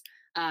service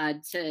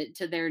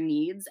to their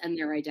needs and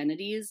their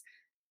identities,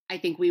 I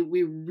think we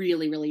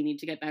really, really need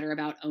to get better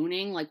about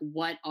owning, like,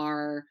 what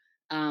are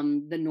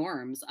the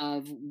norms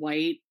of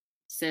white,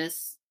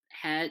 cis,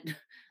 het,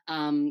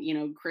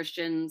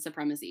 Christian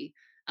supremacy.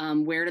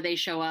 Where do they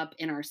show up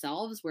in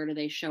ourselves? Where do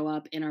they show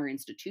up in our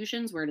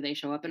institutions? Where do they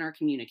show up in our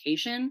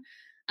communication?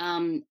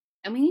 And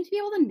we need to be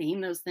able to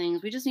name those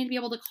things. We just need to be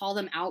able to call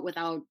them out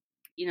without,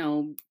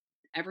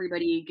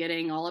 everybody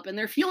getting all up in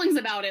their feelings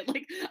about it.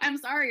 Like, I'm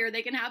sorry, or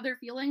they can have their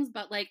feelings,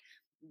 but, like,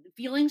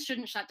 feelings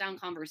shouldn't shut down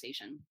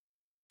conversation.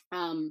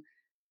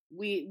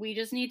 We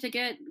just need to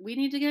get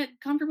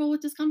comfortable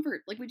with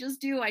discomfort. Like, we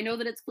just do. I know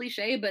that it's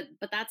cliche, but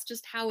that's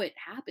just how it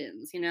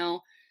happens,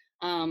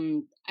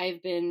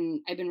 I've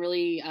been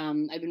really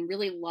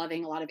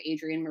loving a lot of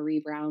Adrienne Marie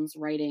Brown's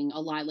writing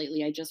a lot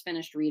lately. I just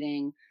finished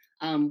reading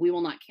We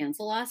Will Not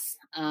Cancel Us,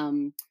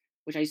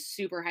 which I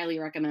super highly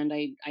recommend.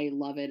 I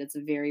love it. It's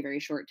a very, very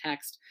short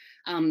text.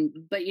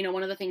 But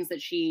one of the things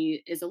that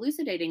she is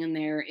elucidating in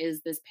there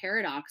is this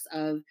paradox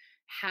of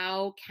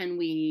how can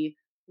we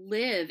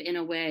live in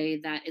a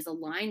way that is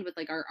aligned with,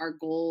 like, our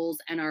goals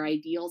and our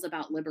ideals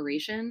about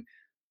liberation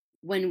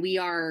when we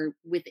are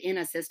within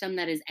a system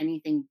that is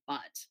anything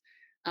but.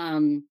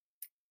 And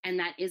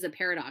that is a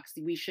paradox.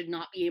 We should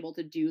not be able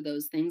to do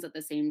those things at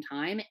the same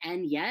time,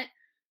 and yet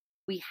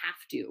we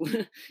have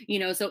to.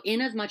 So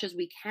in as much as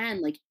we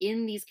can, like,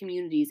 in these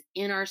communities,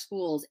 in our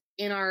schools,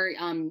 in our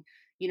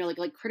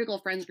like critical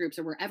friends groups,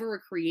 or wherever we're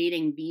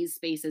creating these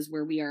spaces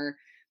where we are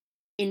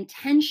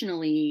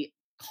intentionally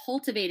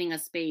cultivating a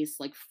space,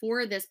 like,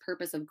 for this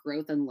purpose of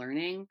growth and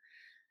learning,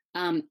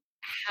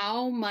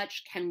 how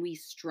much can we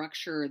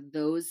structure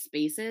those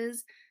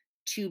spaces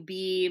to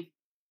be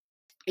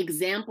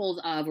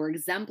examples of, or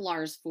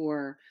exemplars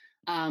for,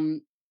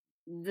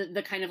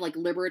 the kind of, like,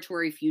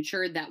 liberatory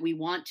future that we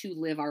want to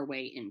live our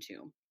way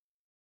into.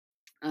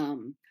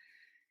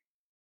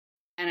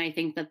 And I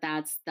think that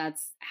that's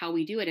how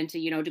we do it. And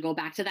to go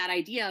back to that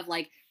idea of,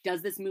 like,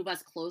 does this move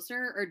us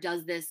closer, or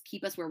does this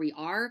keep us where we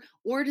are,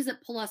 or does it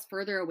pull us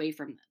further away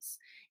from this?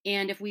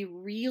 And if we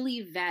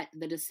really vet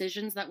the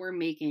decisions that we're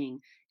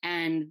making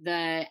and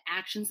the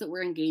actions that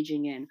we're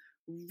engaging in,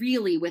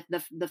 really with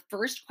the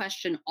first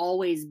question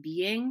always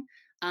being,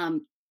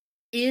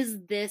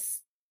 is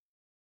this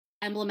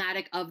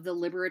emblematic of the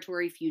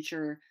liberatory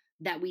future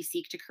that we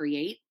seek to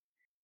create?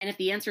 And if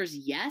the answer is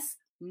yes,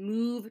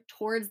 move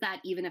towards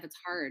that, even if it's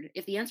hard.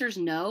 If the answer is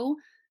no,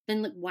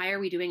 then why are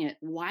we doing it?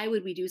 Why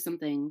would we do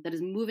something that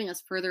is moving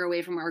us further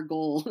away from our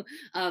goal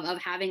of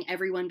having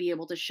everyone be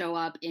able to show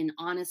up in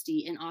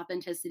honesty, in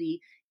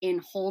authenticity, in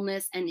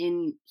wholeness, and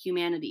in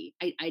humanity?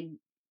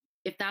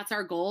 If that's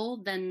our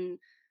goal, then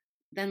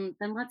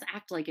let's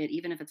act like it,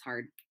 even if it's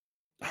hard.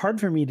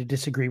 Hard for me to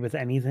disagree with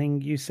anything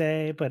you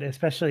say, but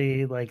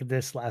especially like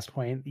this last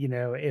point,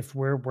 if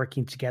we're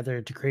working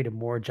together to create a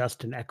more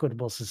just and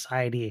equitable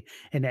society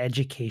and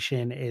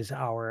education is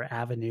our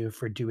avenue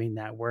for doing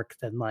that work,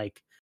 then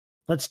like,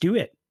 let's do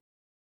it.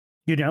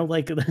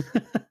 Like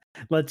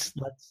let's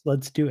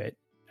do it.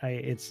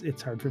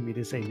 It's hard for me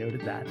to say no to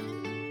that.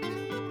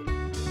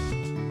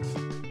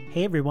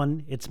 Hey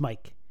everyone, it's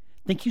Mike.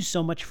 Thank you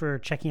so much for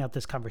checking out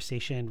this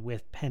conversation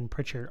with Penn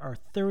Pritchard, our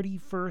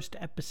 31st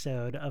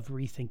episode of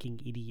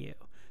Rethinking EDU.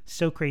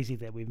 So crazy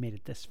that we've made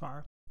it this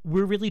far.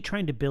 We're really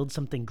trying to build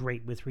something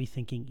great with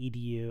Rethinking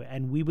EDU,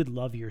 and we would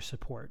love your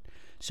support.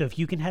 So if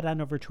you can head on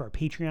over to our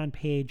Patreon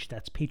page,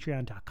 that's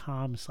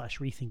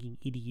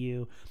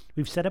patreon.com/rethinkingedu.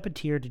 We've set up a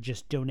tier to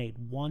just donate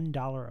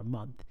 $1 a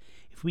month.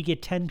 If we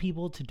get 10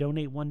 people to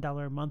donate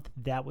 $1 a month,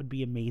 that would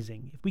be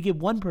amazing. If we get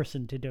one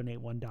person to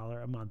donate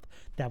 $1 a month,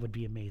 that would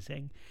be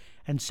amazing.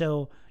 And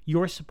so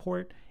your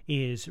support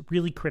is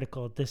really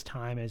critical at this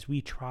time as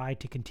we try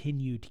to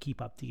continue to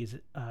keep up these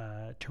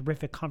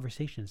terrific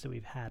conversations that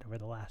we've had over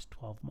the last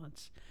 12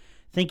 months.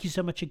 Thank you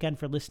so much again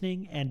for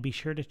listening, and be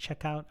sure to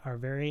check out our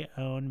very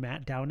own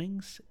Matt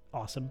Downing's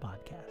awesome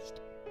podcast.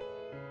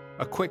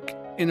 A quick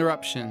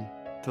interruption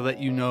to let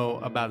you know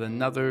about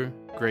another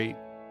great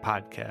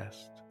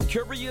podcast.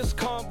 Curious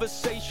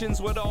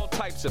conversations with all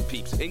types of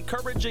peeps.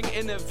 Encouraging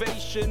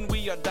innovation,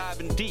 we are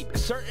diving deep.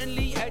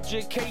 Certainly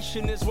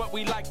education is what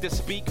we like to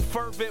speak.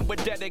 Fervent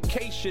with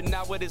dedication,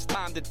 now it is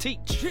time to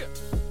teach.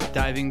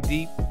 Diving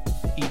Deep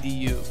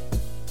EDU.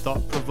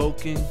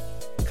 Thought-provoking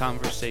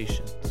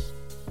conversations.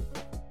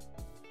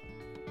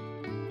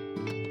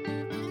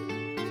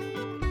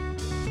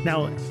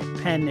 Now,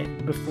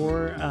 Penn,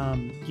 before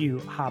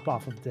you hop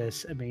off of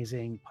this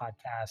amazing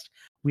podcast,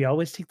 we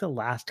always take the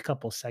last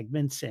couple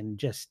segments and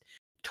just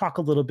talk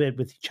a little bit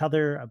with each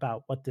other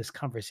about what this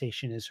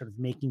conversation is sort of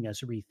making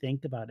us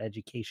rethink about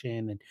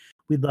education. And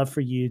we'd love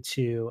for you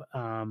to,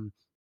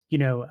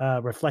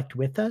 reflect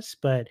with us.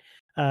 But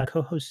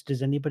co-host,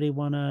 does anybody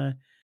want to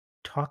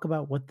talk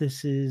about what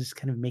this is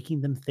kind of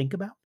making them think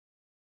about?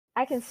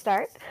 I can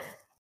start.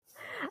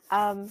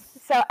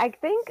 So I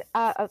think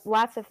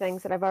lots of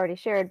things that I've already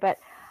shared, but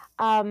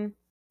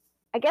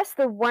I guess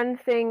the one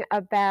thing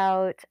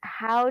about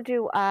how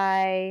do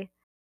I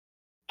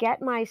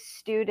get my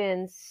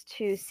students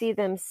to see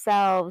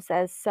themselves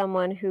as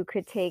someone who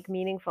could take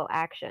meaningful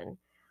action.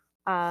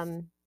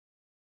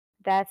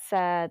 That's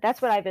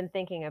what I've been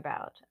thinking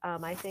about.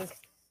 I think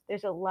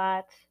there's a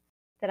lot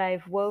that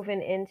I've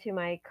woven into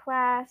my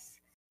class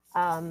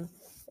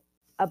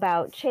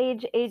about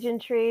change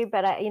agentry,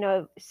 but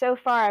so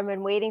far I've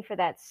been waiting for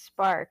that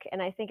spark,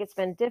 and I think it's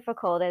been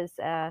difficult, as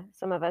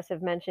some of us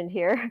have mentioned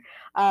here,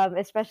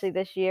 especially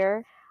this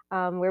year,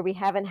 where we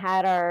haven't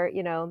had our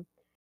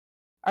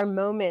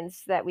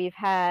moments that we've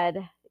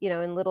had,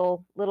 in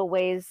little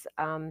ways,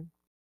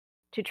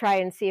 to try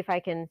and see if I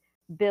can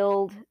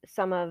build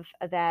some of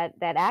that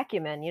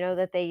acumen,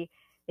 that they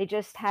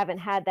just haven't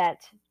had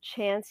that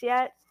chance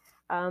yet.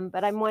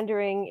 But I'm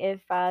wondering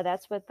if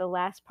that's what the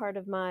last part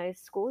of my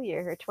school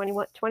year, or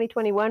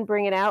 2021,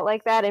 bring it out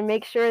like that and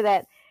make sure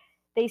that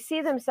they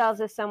see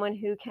themselves as someone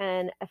who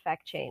can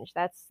affect change.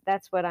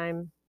 That's what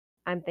I'm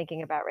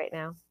thinking about right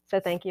now. So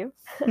thank you.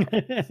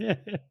 A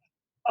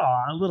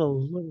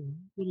little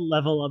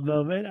level up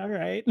moment. All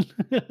right.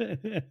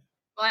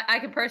 Well, I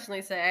can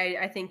personally say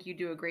I think you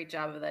do a great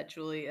job of that,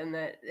 Julie, and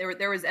that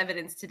there was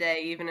evidence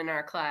today, even in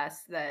our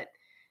class, that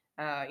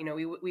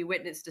we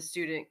witnessed a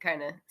student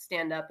kind of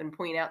stand up and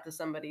point out to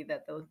somebody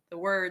that the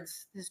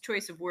words, his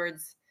choice of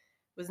words,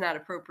 was not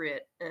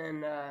appropriate,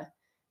 and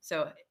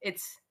so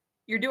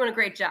you're doing a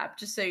great job,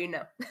 just so you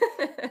know.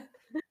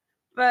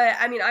 But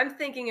I mean, I'm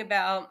thinking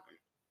about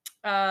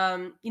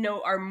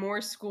are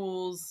more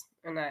schools,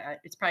 and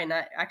it's probably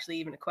not actually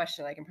even a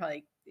question. I can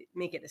probably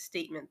make it a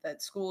statement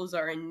that schools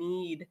are in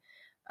need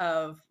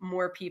of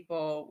more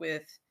people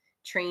with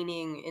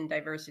training in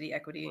diversity,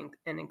 equity,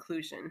 and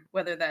inclusion,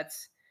 whether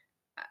that's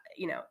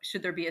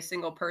should there be a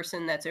single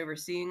person that's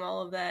overseeing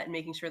all of that and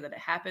making sure that it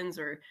happens,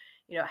 or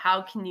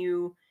how can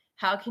you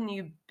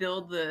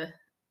build the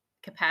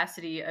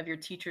capacity of your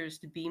teachers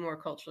to be more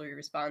culturally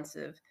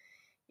responsive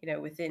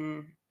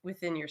within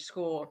your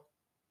school.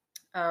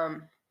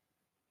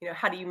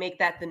 How do you make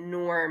that the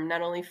norm,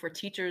 not only for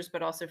teachers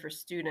but also for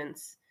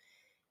students?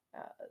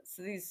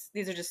 So these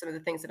are just some of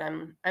the things that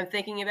I'm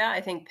thinking about.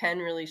 I think Penn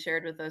really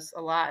shared with us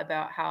a lot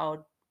about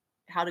how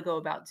to go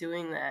about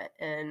doing that,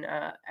 and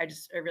I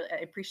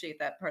appreciate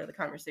that part of the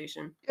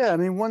conversation. Yeah, I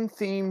mean, one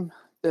theme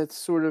that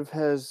sort of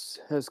has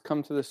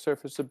come to the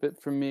surface a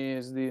bit for me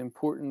is the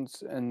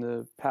importance and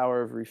the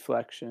power of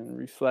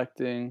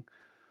reflecting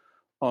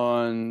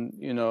on,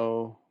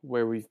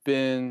 where we've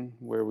been,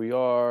 where we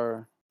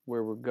are,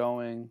 where we're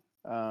going,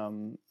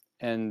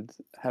 and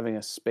having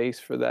a space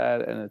for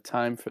that and a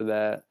time for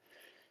that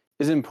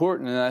is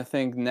important. And I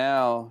think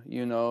now,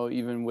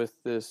 even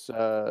with this,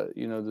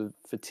 the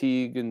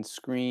fatigue and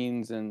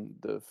screens and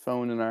the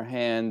phone in our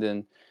hand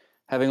and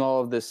having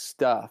all of this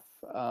stuff,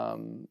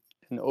 and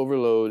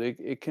overload,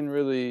 it can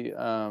really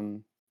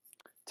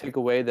take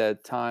away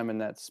that time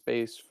and that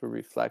space for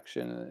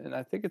reflection. And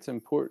I think it's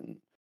important,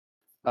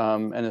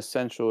 and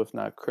essential, if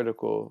not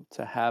critical,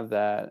 to have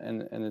that.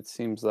 And it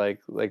seems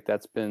like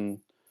that's been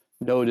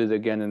noted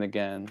again and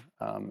again.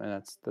 And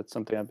that's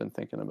something I've been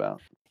thinking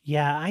about.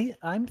 Yeah,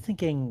 I'm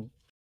thinking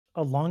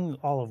along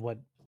all of what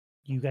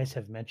you guys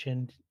have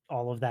mentioned,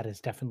 all of that is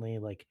definitely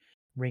like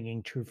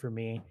ringing true for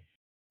me.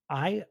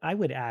 I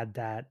would add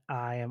that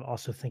I am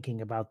also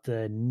thinking about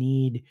the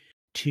need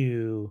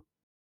to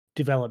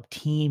develop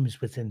teams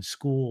within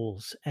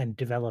schools and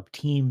develop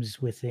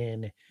teams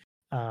within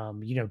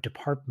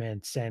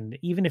departments, and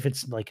even if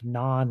it's like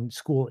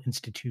non-school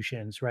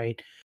institutions,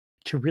 right,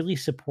 to really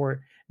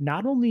support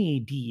not only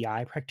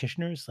DEI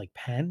practitioners like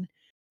Penn,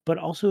 but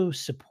also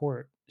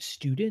support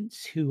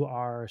students who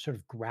are sort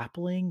of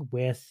grappling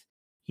with,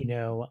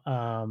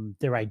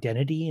 their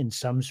identity in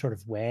some sort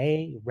of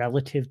way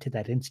relative to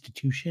that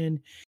institution,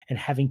 and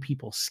having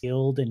people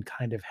skilled and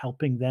kind of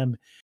helping them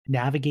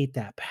navigate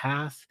that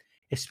path,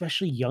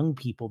 especially young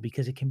people,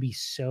 because it can be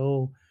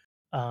so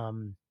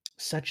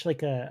such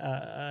like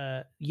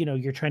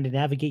you're trying to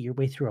navigate your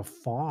way through a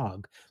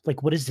fog.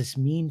 Like, what does this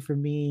mean for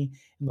me?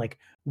 And like,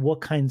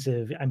 what kinds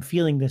of, I'm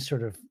feeling this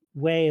sort of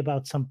way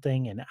about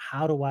something, and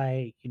how do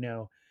I,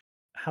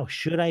 how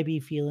should I be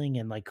feeling,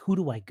 and like, who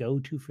do I go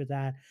to for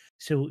that?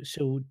 So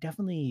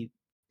definitely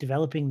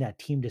developing that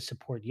team to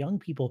support young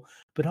people,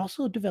 but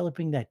also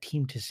developing that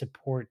team to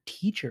support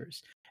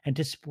teachers and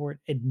to support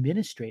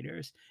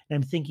administrators. And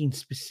I'm thinking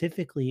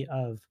specifically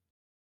of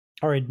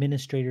our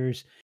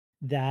administrators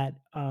that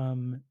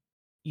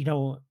you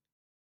know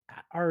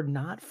are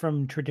not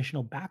from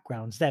traditional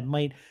backgrounds, that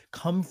might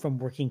come from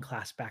working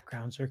class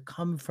backgrounds or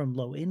come from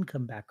low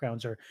income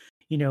backgrounds, or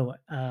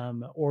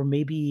or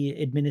maybe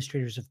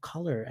administrators of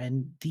color.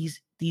 And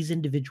these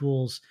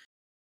individuals,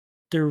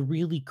 they're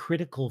really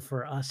critical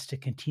for us to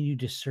continue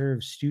to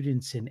serve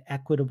students in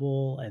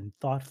equitable and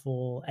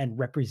thoughtful and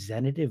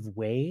representative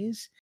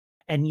ways.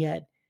 And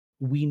yet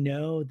we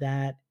know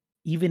that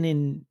even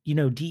in,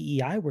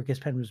 DEI work, as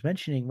Penn was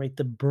mentioning, right,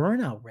 the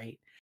burnout rate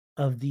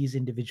of these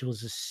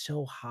individuals is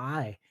so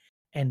high.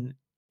 And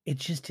it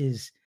just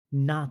is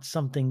not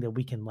something that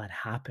we can let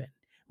happen.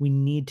 We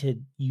need to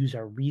use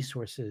our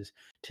resources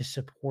to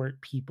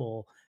support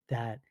people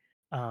that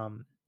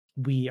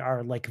we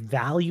are like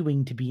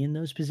valuing to be in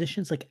those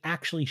positions, like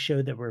actually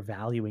show that we're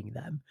valuing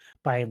them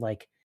by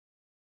like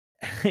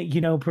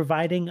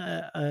providing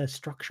a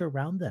structure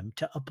around them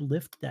to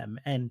uplift them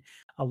and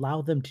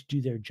allow them to do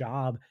their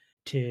job,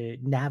 to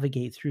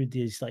navigate through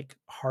these like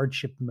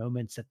hardship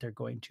moments that they're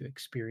going to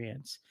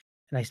experience.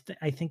 And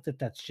I think that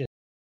that's just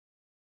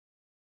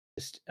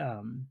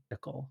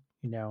critical.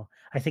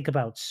 I think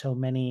about so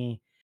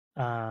many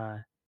uh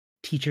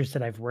teachers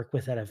that I've worked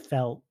with that have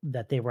felt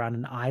that they were on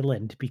an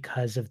island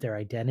because of their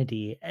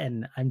identity,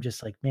 and I'm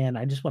just like, man,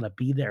 I just want to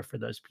be there for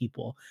those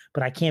people,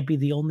 but I can't be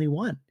the only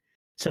one.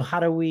 So how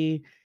do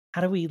we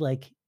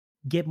like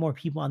get more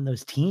people on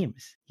those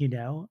teams,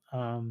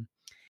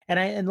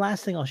 and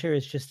last thing I'll share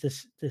is just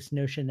this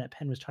notion that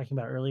Penn was talking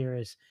about earlier,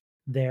 is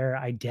their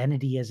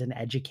identity as an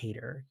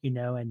educator,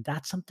 and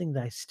that's something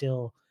that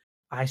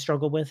I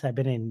struggle with. I've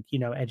been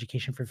in,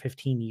 education for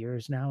 15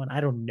 years now, and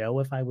I don't know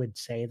if I would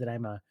say that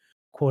I'm a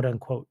quote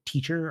unquote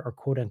teacher or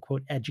quote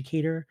unquote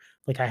educator.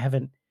 Like, I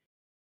haven't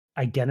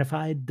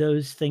identified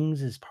those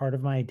things as part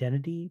of my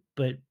identity,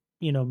 but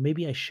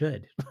maybe I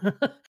should.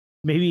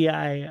 Maybe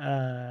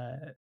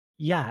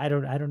yeah, I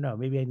don't know.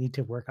 Maybe I need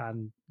to work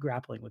on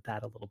grappling with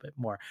that a little bit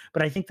more.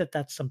 But I think that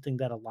that's something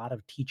that a lot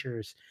of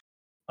teachers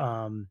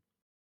um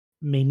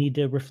may need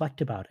to reflect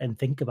about and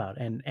think about.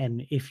 And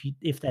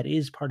if that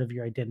is part of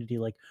your identity,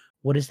 like,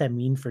 what does that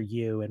mean for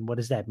you, and what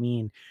does that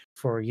mean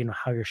for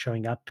how you're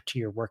showing up to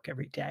your work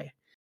every day?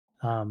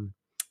 um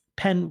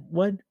Penn,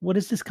 what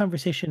does this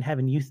conversation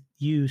having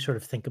you sort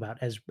of think about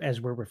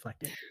as we're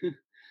reflecting?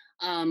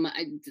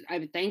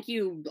 I thank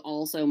you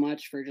all so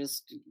much for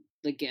just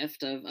the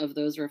gift of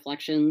those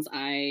reflections.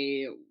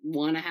 I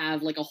want to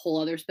have like a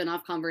whole other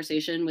spin-off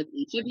conversation with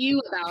each of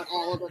you about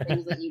all of the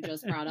things that you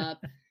just brought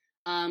up.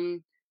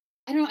 Um,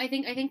 I don't know. I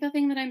think the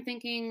thing that I'm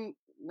thinking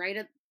right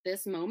at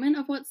this moment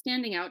of what's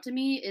standing out to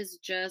me is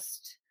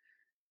just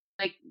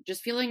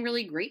feeling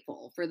really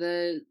grateful for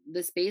the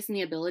space and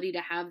the ability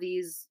to have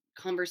these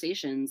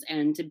conversations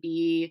and to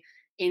be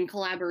in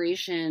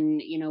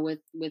collaboration,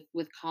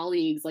 with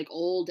colleagues like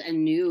old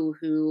and new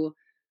who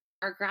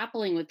are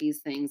grappling with these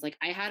things. Like,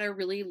 I had a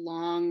really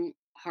long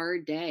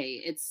hard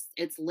day. It's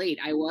late.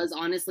 I was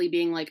honestly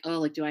being like, oh,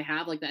 like, do I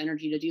have like the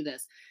energy to do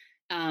this?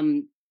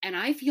 And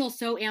I feel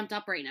so amped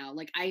up right now.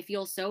 Like, I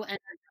feel so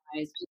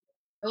energized.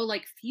 so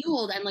like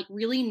fueled and like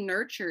really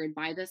nurtured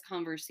by this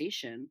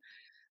conversation.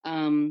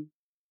 So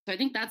I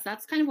think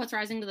that's kind of what's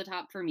rising to the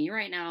top for me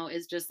right now,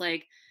 is just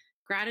like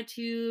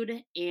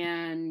gratitude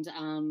and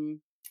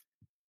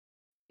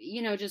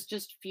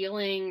just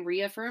feeling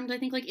reaffirmed, I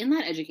think, like in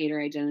that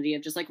educator identity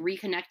of just like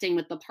reconnecting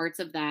with the parts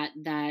of that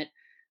that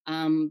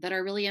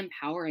are really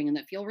empowering and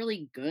that feel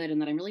really good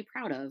and that I'm really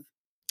proud of.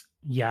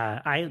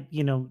 Yeah, I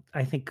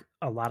think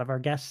a lot of our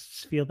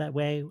guests feel that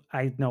way.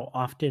 I know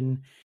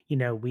often,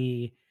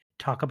 we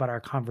talk about our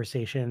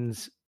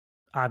conversations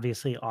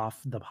obviously off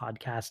the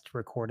podcast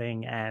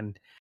recording, and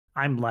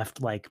I'm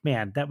left like,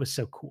 man, that was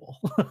so cool.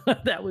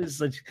 That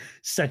was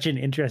such an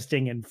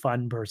interesting and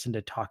fun person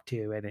to talk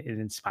to, and an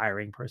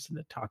inspiring person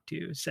to talk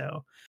to.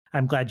 So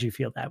I'm glad you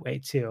feel that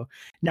way too.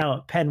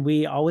 Now, Penn,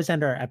 we always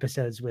end our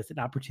episodes with an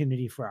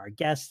opportunity for our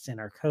guests and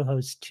our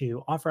co-hosts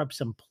to offer up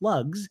some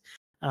plugs.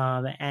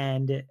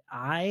 And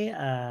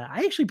I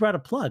actually brought a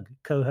plug,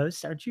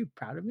 co-host. Aren't you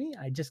proud of me?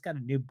 I just got a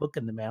new book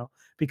in the mail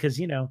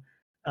because,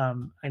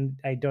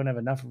 I don't have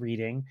enough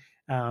reading.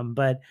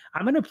 But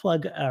I'm going to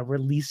plug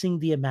Releasing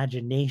the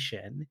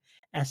Imagination,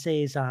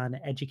 Essays on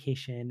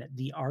Education,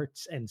 the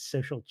Arts, and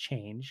Social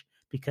Change,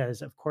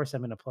 because, of course,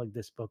 I'm going to plug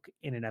this book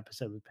in an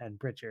episode with Penn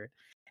Pritchard.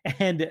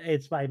 And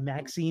it's by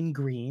Maxine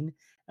Green.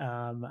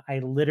 I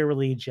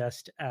literally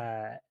just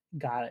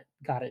got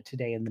it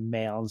today in the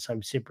mail, and so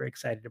I'm super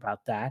excited about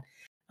that.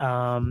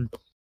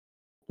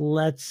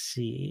 Let's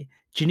see,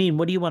 Janine,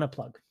 what do you want to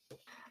plug?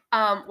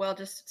 Well,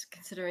 just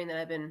considering that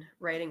I've been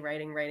writing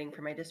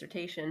for my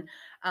dissertation,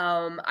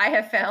 I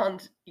have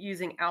found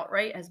using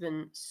Outwrite has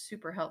been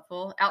super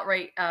helpful.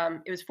 Outwrite,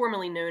 it was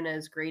formerly known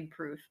as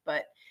GradeProof,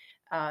 but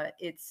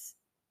it's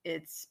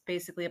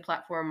basically a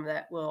platform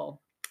that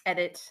will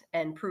edit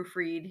and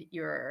proofread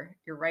your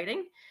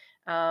writing.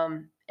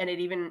 And it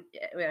even,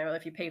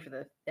 if you pay for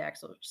the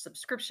actual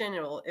subscription,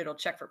 it'll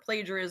check for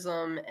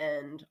plagiarism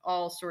and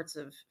all sorts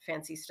of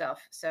fancy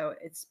stuff. So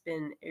it's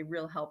been a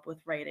real help with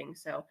writing.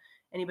 So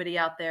anybody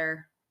out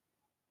there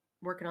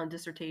working on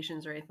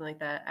dissertations or anything like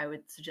that, I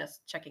would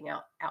suggest checking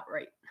out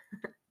Outwrite.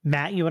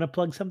 Matt, you want to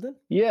plug something?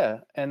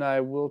 Yeah, and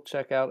I will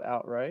check out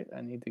Outwrite.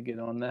 I need to get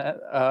on that.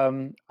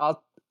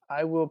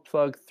 I will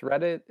plug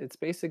Threadit. It's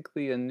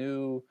basically a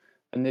new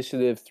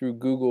initiative through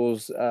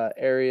Google's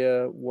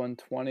Area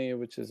 120,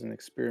 which is an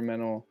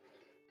experimental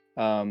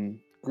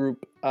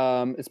group.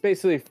 It's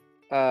basically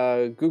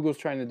Google's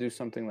trying to do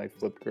something like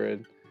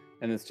Flipgrid,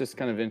 and it's just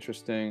kind of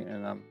interesting,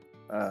 and I'm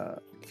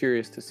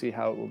curious to see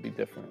how it will be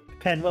different.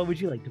 Penn, what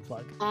would you like to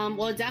plug?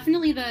 Well,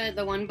 definitely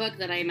the one book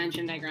that I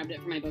mentioned, I grabbed it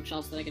from my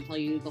bookshelf so that I could tell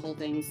you the whole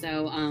thing.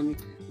 So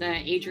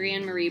the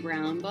Adrienne Marie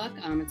Brown book,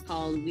 it's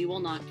called We Will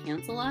Not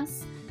Cancel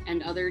Us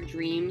and Other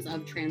Dreams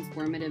of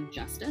Transformative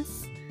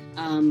Justice.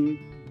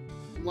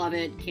 Love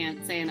it.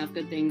 Can't say enough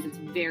good things. It's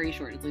very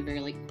short. It's a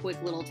very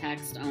quick little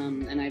text.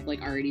 And I've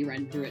already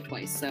read through it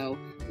twice. So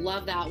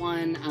love that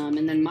one.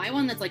 And then my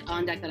one that's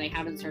on deck that I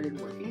haven't started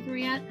working through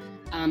yet.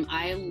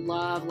 I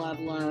love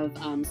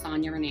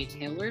Sonia Renee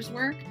Taylor's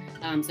work.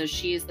 So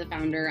she's the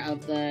founder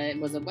of a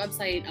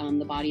website,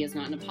 The Body Is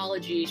Not an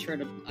Apology. She wrote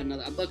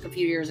a book a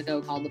few years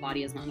ago called The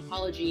Body Is Not an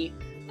Apology,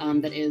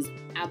 that is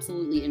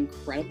absolutely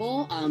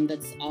incredible.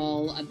 That's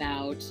all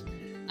about,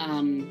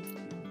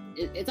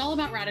 it's all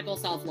about radical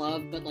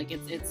self-love, but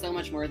it's so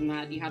much more than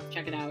that. You have to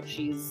check it out.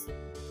 She's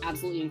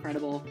absolutely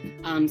incredible.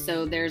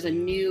 So there's a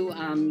new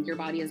Your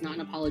Body Is Not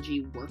an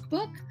Apology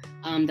workbook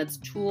that's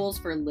tools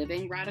for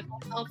living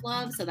radical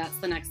self-love. So that's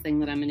the next thing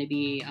that I'm going to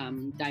be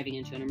diving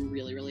into, and I'm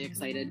really, really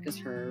excited because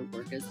her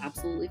work is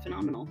absolutely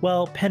phenomenal.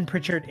 Well, Penn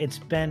Pritchard, it's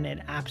been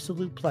an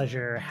absolute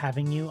pleasure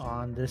having you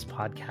on this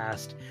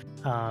podcast.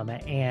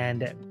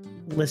 And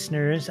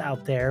listeners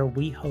out there,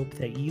 we hope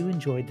that you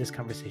enjoyed this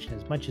conversation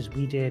as much as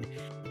we did.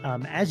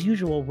 As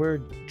usual, we're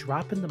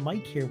dropping the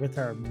mic here with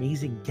our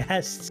amazing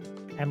guests,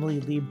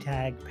 Emily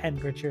Liebtag, Penn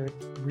Pritchard.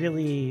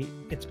 Really,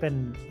 it's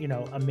been,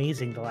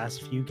 amazing the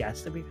last few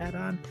guests that we've had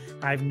on.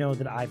 I know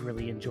that I've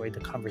really enjoyed the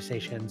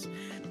conversations.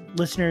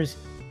 Listeners,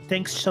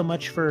 thanks so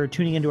much for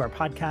tuning into our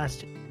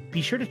podcast.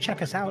 Be sure to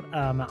check us out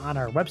on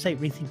our website,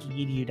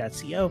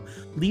 rethinkingedu.co.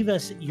 Leave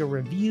us your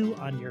review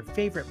on your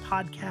favorite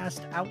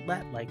podcast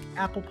outlet like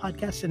Apple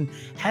Podcasts, and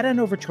head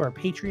on over to our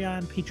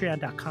Patreon,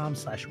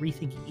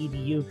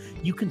 patreon.com/rethinkingedu.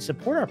 You can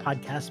support our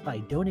podcast by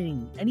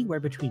donating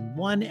anywhere between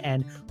 $1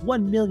 and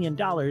 $1 million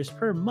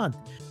per month.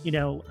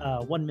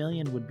 $1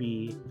 million would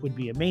be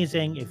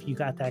amazing if you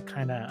got that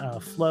kind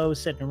of flow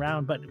sitting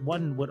around, but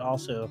one would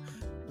also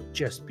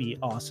just be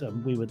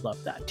awesome. We would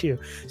love that too.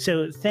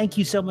 So thank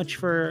you so much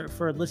for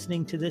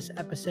listening to this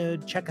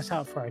episode. Check us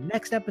out for our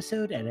next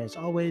episode, and as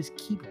always,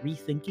 keep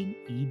rethinking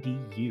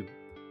EDU.